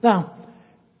 Now,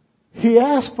 He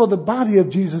asked for the body of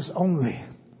Jesus only.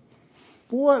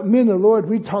 Boy, me and the Lord,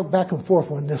 we talk back and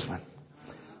forth on this one.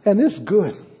 And it's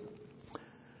good.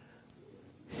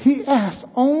 He asked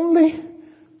only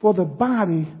for the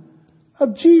body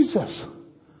of Jesus.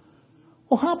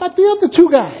 Well, how about the other two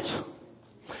guys?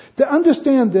 To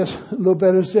understand this a little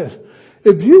better is this.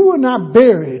 If you were not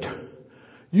buried,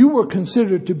 you were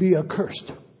considered to be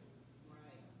accursed.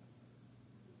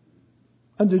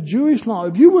 Under Jewish law,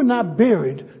 if you were not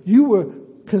buried, you were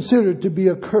considered to be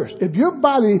accursed. If your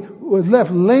body was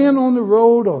left laying on the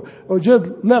road or just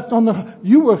left on the,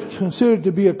 you were considered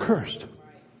to be accursed.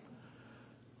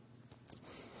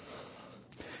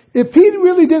 If he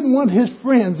really didn't want his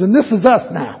friends, and this is us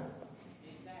now,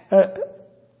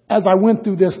 as I went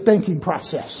through this thinking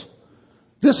process,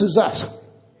 this is us.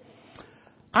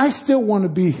 I still want to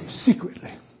be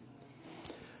secretly.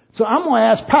 So I'm going to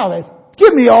ask Pilate,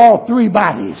 give me all three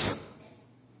bodies.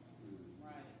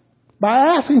 By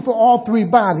asking for all three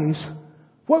bodies,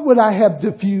 what would I have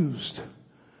diffused?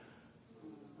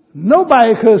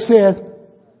 Nobody could have said,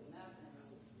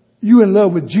 you in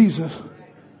love with Jesus.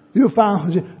 You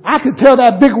found, I could tell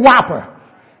that big whopper.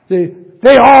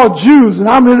 They all Jews and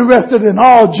I'm interested in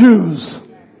all Jews.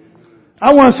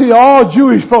 I want to see all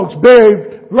Jewish folks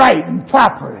buried right and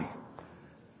properly.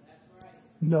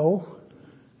 No.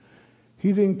 He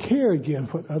didn't care again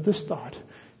what others thought.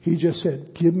 He just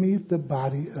said, give me the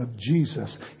body of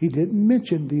Jesus. He didn't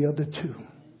mention the other two.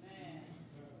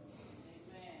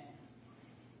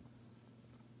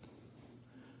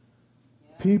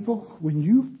 People, when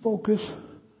you focus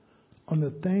on the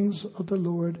things of the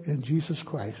Lord and Jesus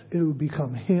Christ, it will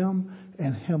become Him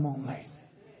and Him only.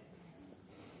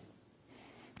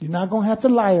 You're not going to have to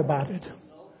lie about it.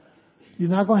 You're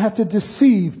not going to have to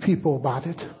deceive people about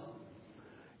it.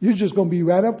 You're just going to be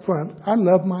right up front. I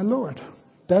love my Lord.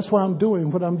 That's why I'm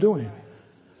doing what I'm doing.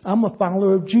 I'm a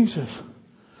follower of Jesus.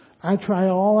 I try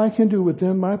all I can do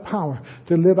within my power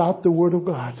to live out the Word of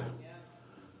God.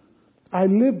 I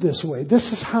live this way. This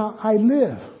is how I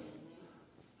live.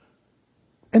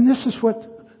 And this is what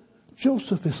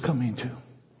Joseph is coming to.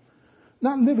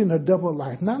 Not living a double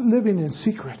life. Not living in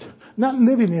secret. Not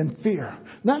living in fear.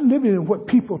 Not living in what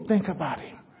people think about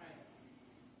him.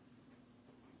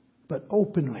 But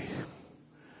openly.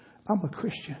 I'm a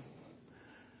Christian.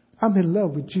 I'm in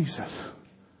love with Jesus.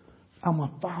 I'm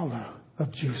a follower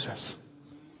of Jesus.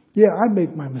 Yeah, I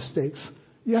make my mistakes.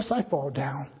 Yes, I fall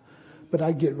down. But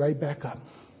I get right back up.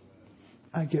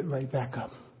 I get right back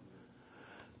up.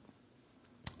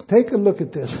 Take a look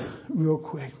at this real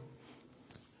quick.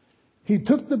 He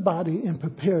took the body and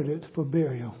prepared it for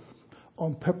burial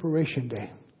on preparation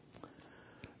day.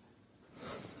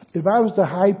 If I was the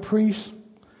high priest,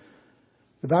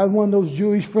 if I was one of those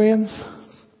Jewish friends,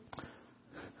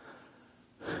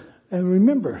 and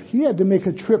remember, he had to make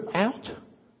a trip out,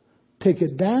 take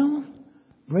it down,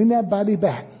 bring that body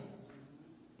back.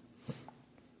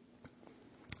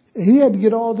 And he had to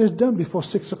get all this done before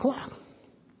 6 o'clock.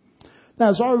 Now,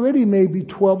 it's already maybe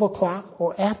 12 o'clock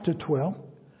or after 12.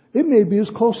 It may be as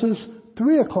close as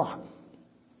 3 o'clock,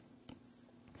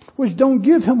 which don't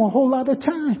give him a whole lot of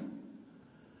time.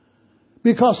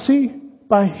 Because, see,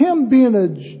 by him being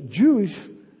a Jewish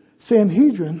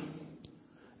Sanhedrin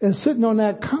and sitting on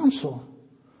that council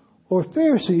or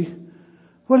Pharisee,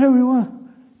 whatever you want,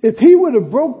 if he would have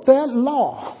broke that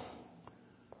law,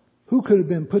 who could have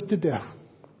been put to death?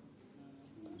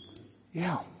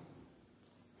 Yeah.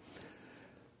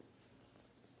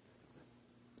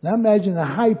 Now imagine the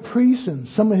high priest and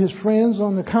some of his friends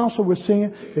on the council were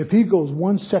saying, if he goes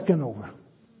 1 second over,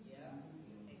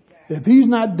 if he's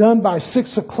not done by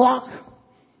 6 o'clock,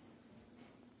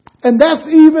 and that's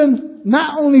even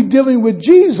not only dealing with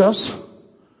Jesus,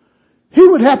 he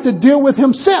would have to deal with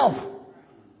himself.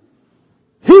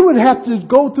 He would have to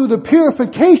go through the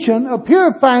purification of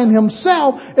purifying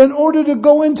himself in order to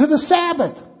go into the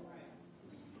Sabbath.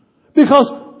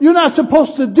 Because you're not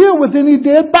supposed to deal with any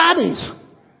dead bodies.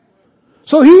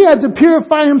 So he had to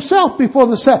purify himself before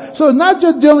the Sabbath. So not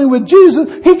just dealing with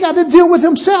Jesus, he got to deal with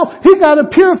himself. He got to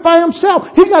purify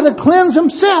himself. He got to cleanse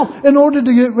himself in order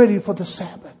to get ready for the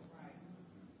Sabbath.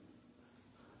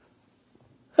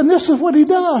 And this is what he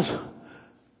does.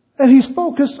 And he's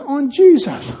focused on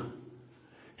Jesus.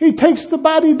 He takes the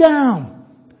body down.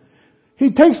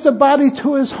 He takes the body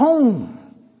to his home.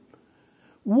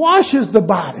 Washes the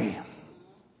body.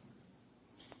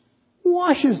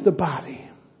 Washes the body.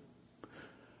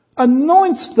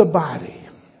 Anoints the body.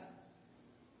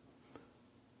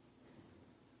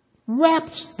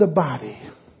 Wraps the body.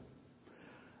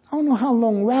 I don't know how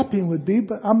long wrapping would be,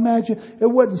 but I imagine it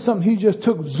wasn't something he just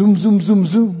took zoom, zoom, zoom,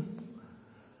 zoom.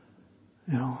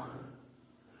 You know,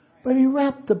 But he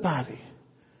wrapped the body.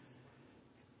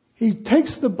 He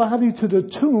takes the body to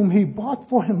the tomb he bought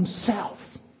for himself.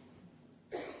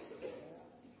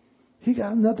 He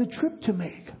got another trip to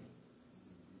make.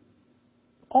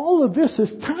 All of this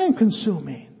is time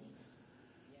consuming.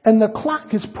 And the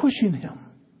clock is pushing him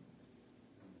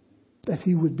that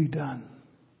he would be done.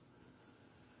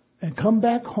 And come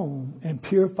back home and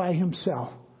purify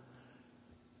himself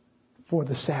for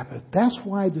the Sabbath. That's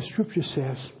why the scripture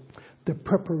says the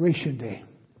preparation day.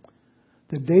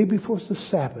 The day before the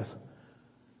Sabbath,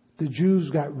 the Jews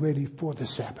got ready for the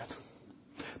Sabbath.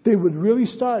 They would really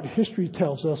start, history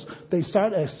tells us, they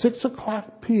start at 6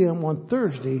 o'clock p.m. on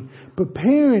Thursday,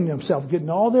 preparing themselves,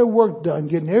 getting all their work done,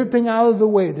 getting everything out of the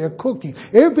way, their cooking,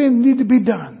 everything needed to be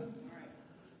done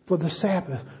for the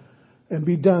Sabbath and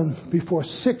be done before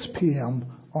 6 p.m.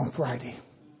 on Friday.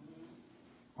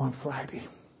 On Friday.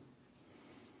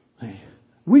 Hey.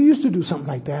 We used to do something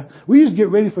like that. We used to get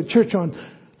ready for church on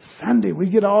Sunday. We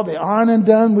get all the ironing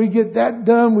done. We get that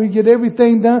done. We get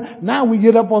everything done. Now we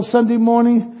get up on Sunday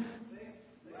morning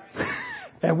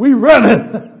and we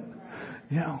running.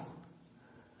 You know.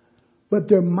 But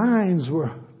their minds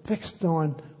were fixed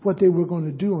on what they were going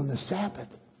to do on the Sabbath.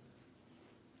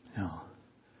 You know.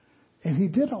 And he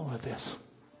did all of this.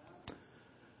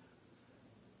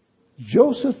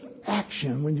 Joseph's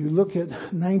action, when you look at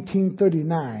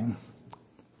 1939,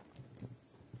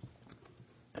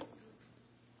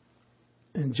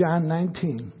 in John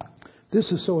 19,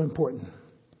 this is so important.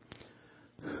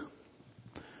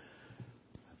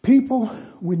 People,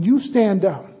 when you stand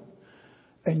up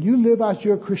and you live out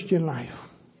your Christian life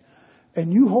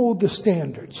and you hold the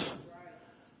standards,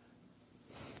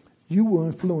 you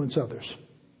will influence others.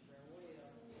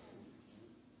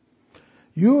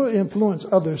 You'll influence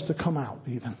others to come out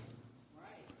even.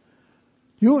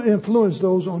 You'll influence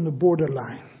those on the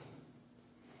borderline.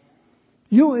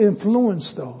 You'll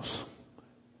influence those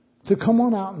to come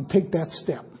on out and take that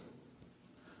step.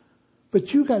 But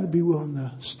you got to be willing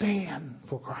to stand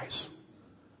for Christ.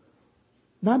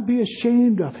 Not be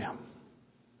ashamed of Him.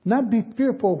 Not be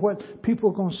fearful of what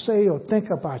people are going to say or think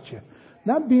about you.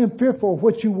 Not being fearful of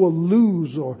what you will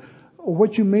lose or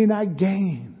what you may not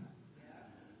gain.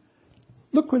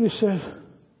 Look what it says.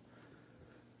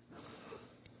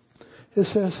 It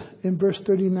says in verse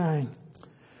 39,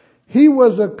 he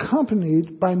was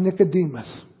accompanied by Nicodemus,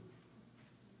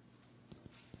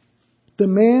 the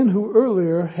man who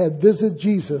earlier had visited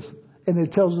Jesus, and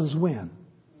it tells us when.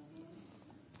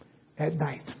 At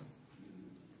night.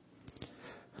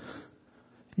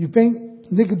 You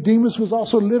think Nicodemus was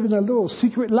also living a little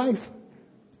secret life?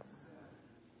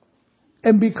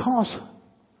 And because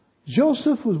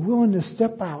Joseph was willing to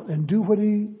step out and do what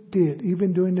he did,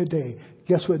 even during the day,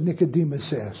 guess what Nicodemus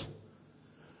says?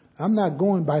 I'm not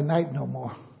going by night no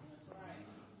more.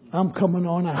 I'm coming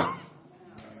on out.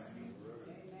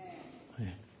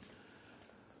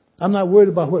 I'm not worried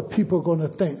about what people are going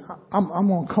to think. I'm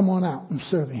going to come on out and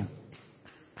serve Him.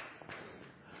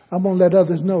 I'm going to let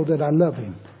others know that I love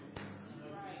Him.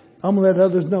 I'm going to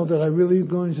let others know that I really am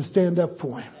going to stand up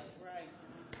for Him.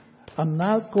 I'm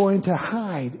not going to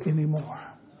hide anymore.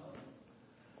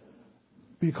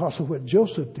 Because of what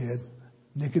Joseph did,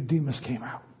 Nicodemus came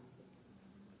out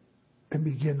and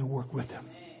began to work with him.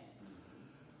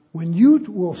 When you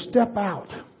will step out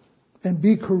and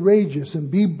be courageous and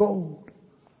be bold,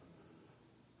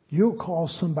 you'll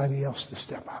cause somebody else to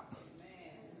step out.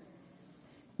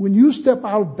 When you step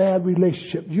out of bad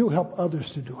relationships, you'll help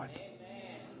others to do it.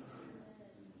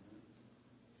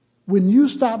 When you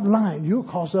stop lying, you'll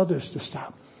cause others to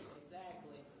stop.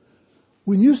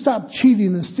 When you stop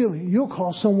cheating and stealing, you'll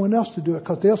cause someone else to do it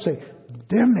because they'll say,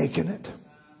 they're making it.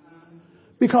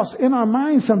 Because in our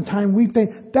minds sometimes we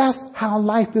think that's how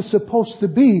life is supposed to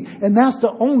be. And that's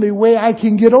the only way I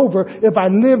can get over if I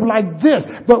live like this.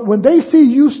 But when they see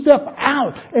you step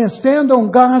out and stand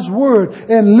on God's word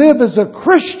and live as a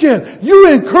Christian, you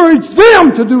encourage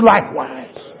them to do likewise.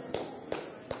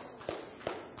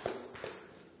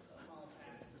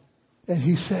 And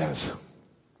he says,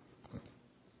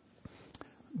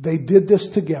 they did this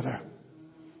together.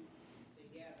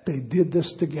 They did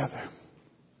this together.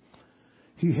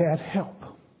 He had help.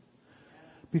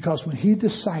 Because when he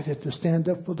decided to stand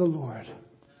up for the Lord,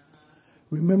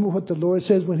 remember what the Lord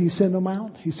says when He sent them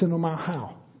out? He sent them out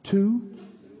how? Two.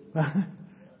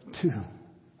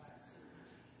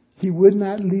 He would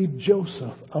not leave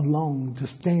Joseph alone to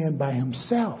stand by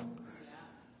himself.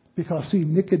 Because, see,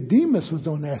 Nicodemus was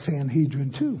on that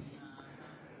Sanhedrin too.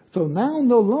 So now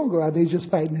no longer are they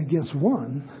just fighting against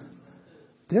one.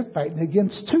 They're fighting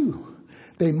against two.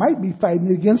 They might be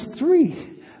fighting against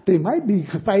three. They might be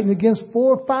fighting against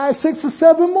 4, 5, 6, or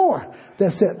 7 more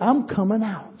that said, I'm coming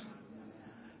out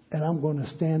and I'm going to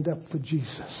stand up for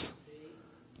Jesus.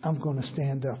 I'm going to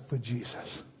stand up for Jesus.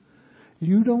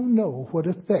 You don't know what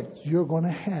effect you're going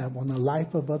to have on the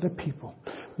life of other people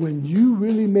when you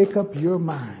really make up your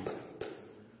mind.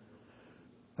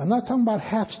 I'm not talking about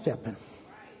half-stepping.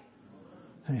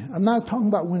 I'm not talking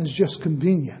about when it's just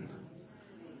convenient.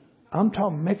 I'm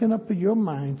talking making up your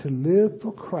mind to live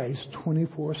for Christ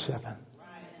 24/7.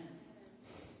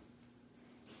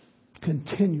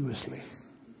 Continuously.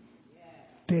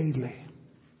 Daily.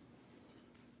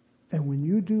 And when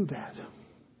you do that,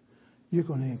 you're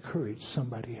going to encourage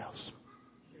somebody else.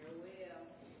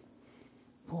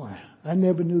 Boy, I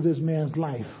never knew this man's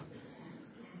life.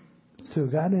 So I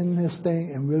got in this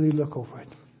thing and really look over it.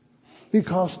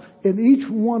 Because in each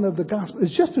one of the Gospels,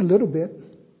 it's just a little bit.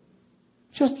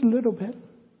 Just a little bit.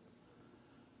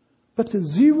 But to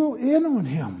zero in on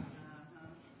him.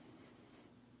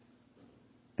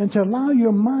 And to allow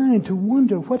your mind to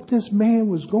wonder what this man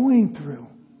was going through.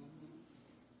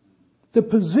 The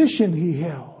position he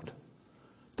held.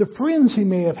 The friends he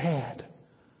may have had.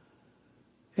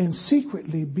 And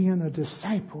secretly being a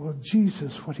disciple of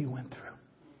Jesus, what he went through.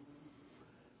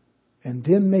 And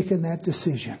then making that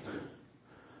decision.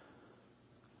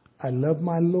 I love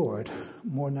my Lord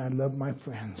more than I love my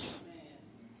friends.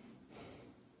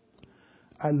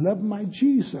 I love my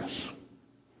Jesus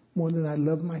more than I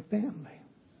love my family.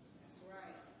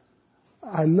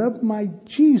 I love my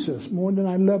Jesus more than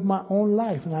I love my own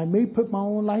life. And I may put my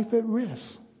own life at risk.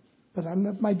 But I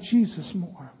love my Jesus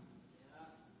more.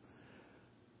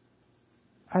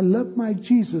 I love my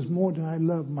Jesus more than I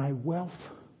love my wealth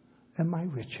and my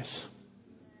riches.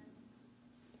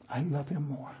 I love him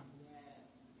more.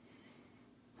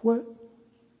 What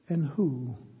and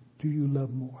who do you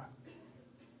love more?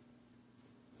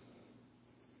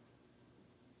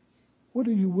 What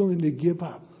are you willing to give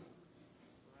up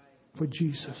for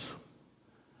Jesus?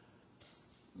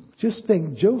 Just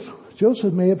think,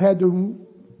 Joseph may have had to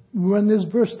run this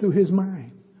verse through his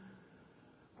mind.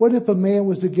 What if a man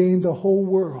was to gain the whole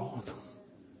world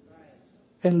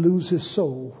and lose his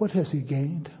soul? What has he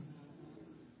gained?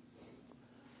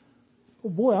 Oh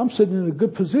boy, I'm sitting in a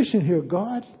good position here,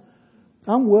 God.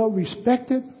 I'm well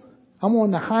respected. I'm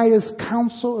on the highest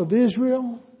council of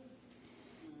Israel.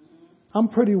 I'm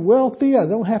pretty wealthy. I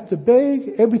don't have to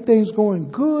beg. Everything's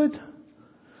going good.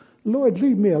 Lord,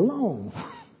 leave me alone.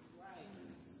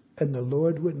 And the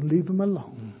Lord wouldn't leave him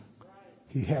alone.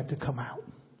 He had to come out.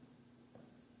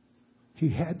 He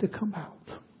had to come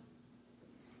out.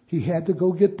 He had to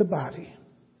go get the body.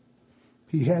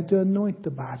 He had to anoint the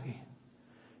body.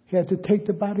 He had to take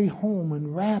the body home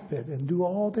and wrap it and do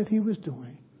all that he was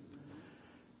doing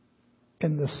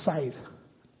in the sight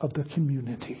of the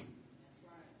community.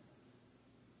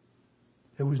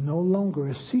 It was no longer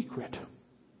a secret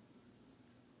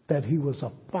that he was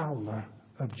a follower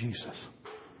of Jesus.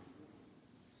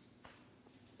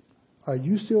 Are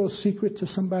you still a secret to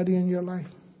somebody in your life?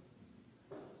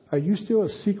 Are you still a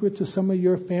secret to some of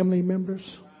your family members?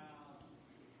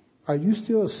 Are you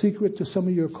still a secret to some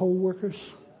of your co-workers?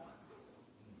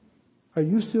 Are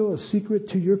you still a secret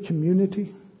to your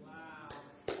community?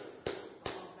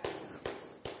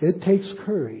 It takes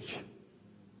courage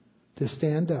to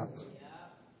stand up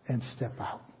and step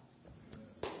out.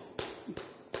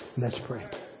 Let's pray.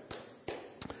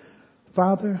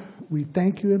 Father, we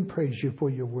thank you and praise you for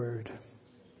your word.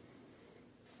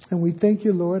 And we thank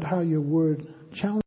you, Lord, how your word challenges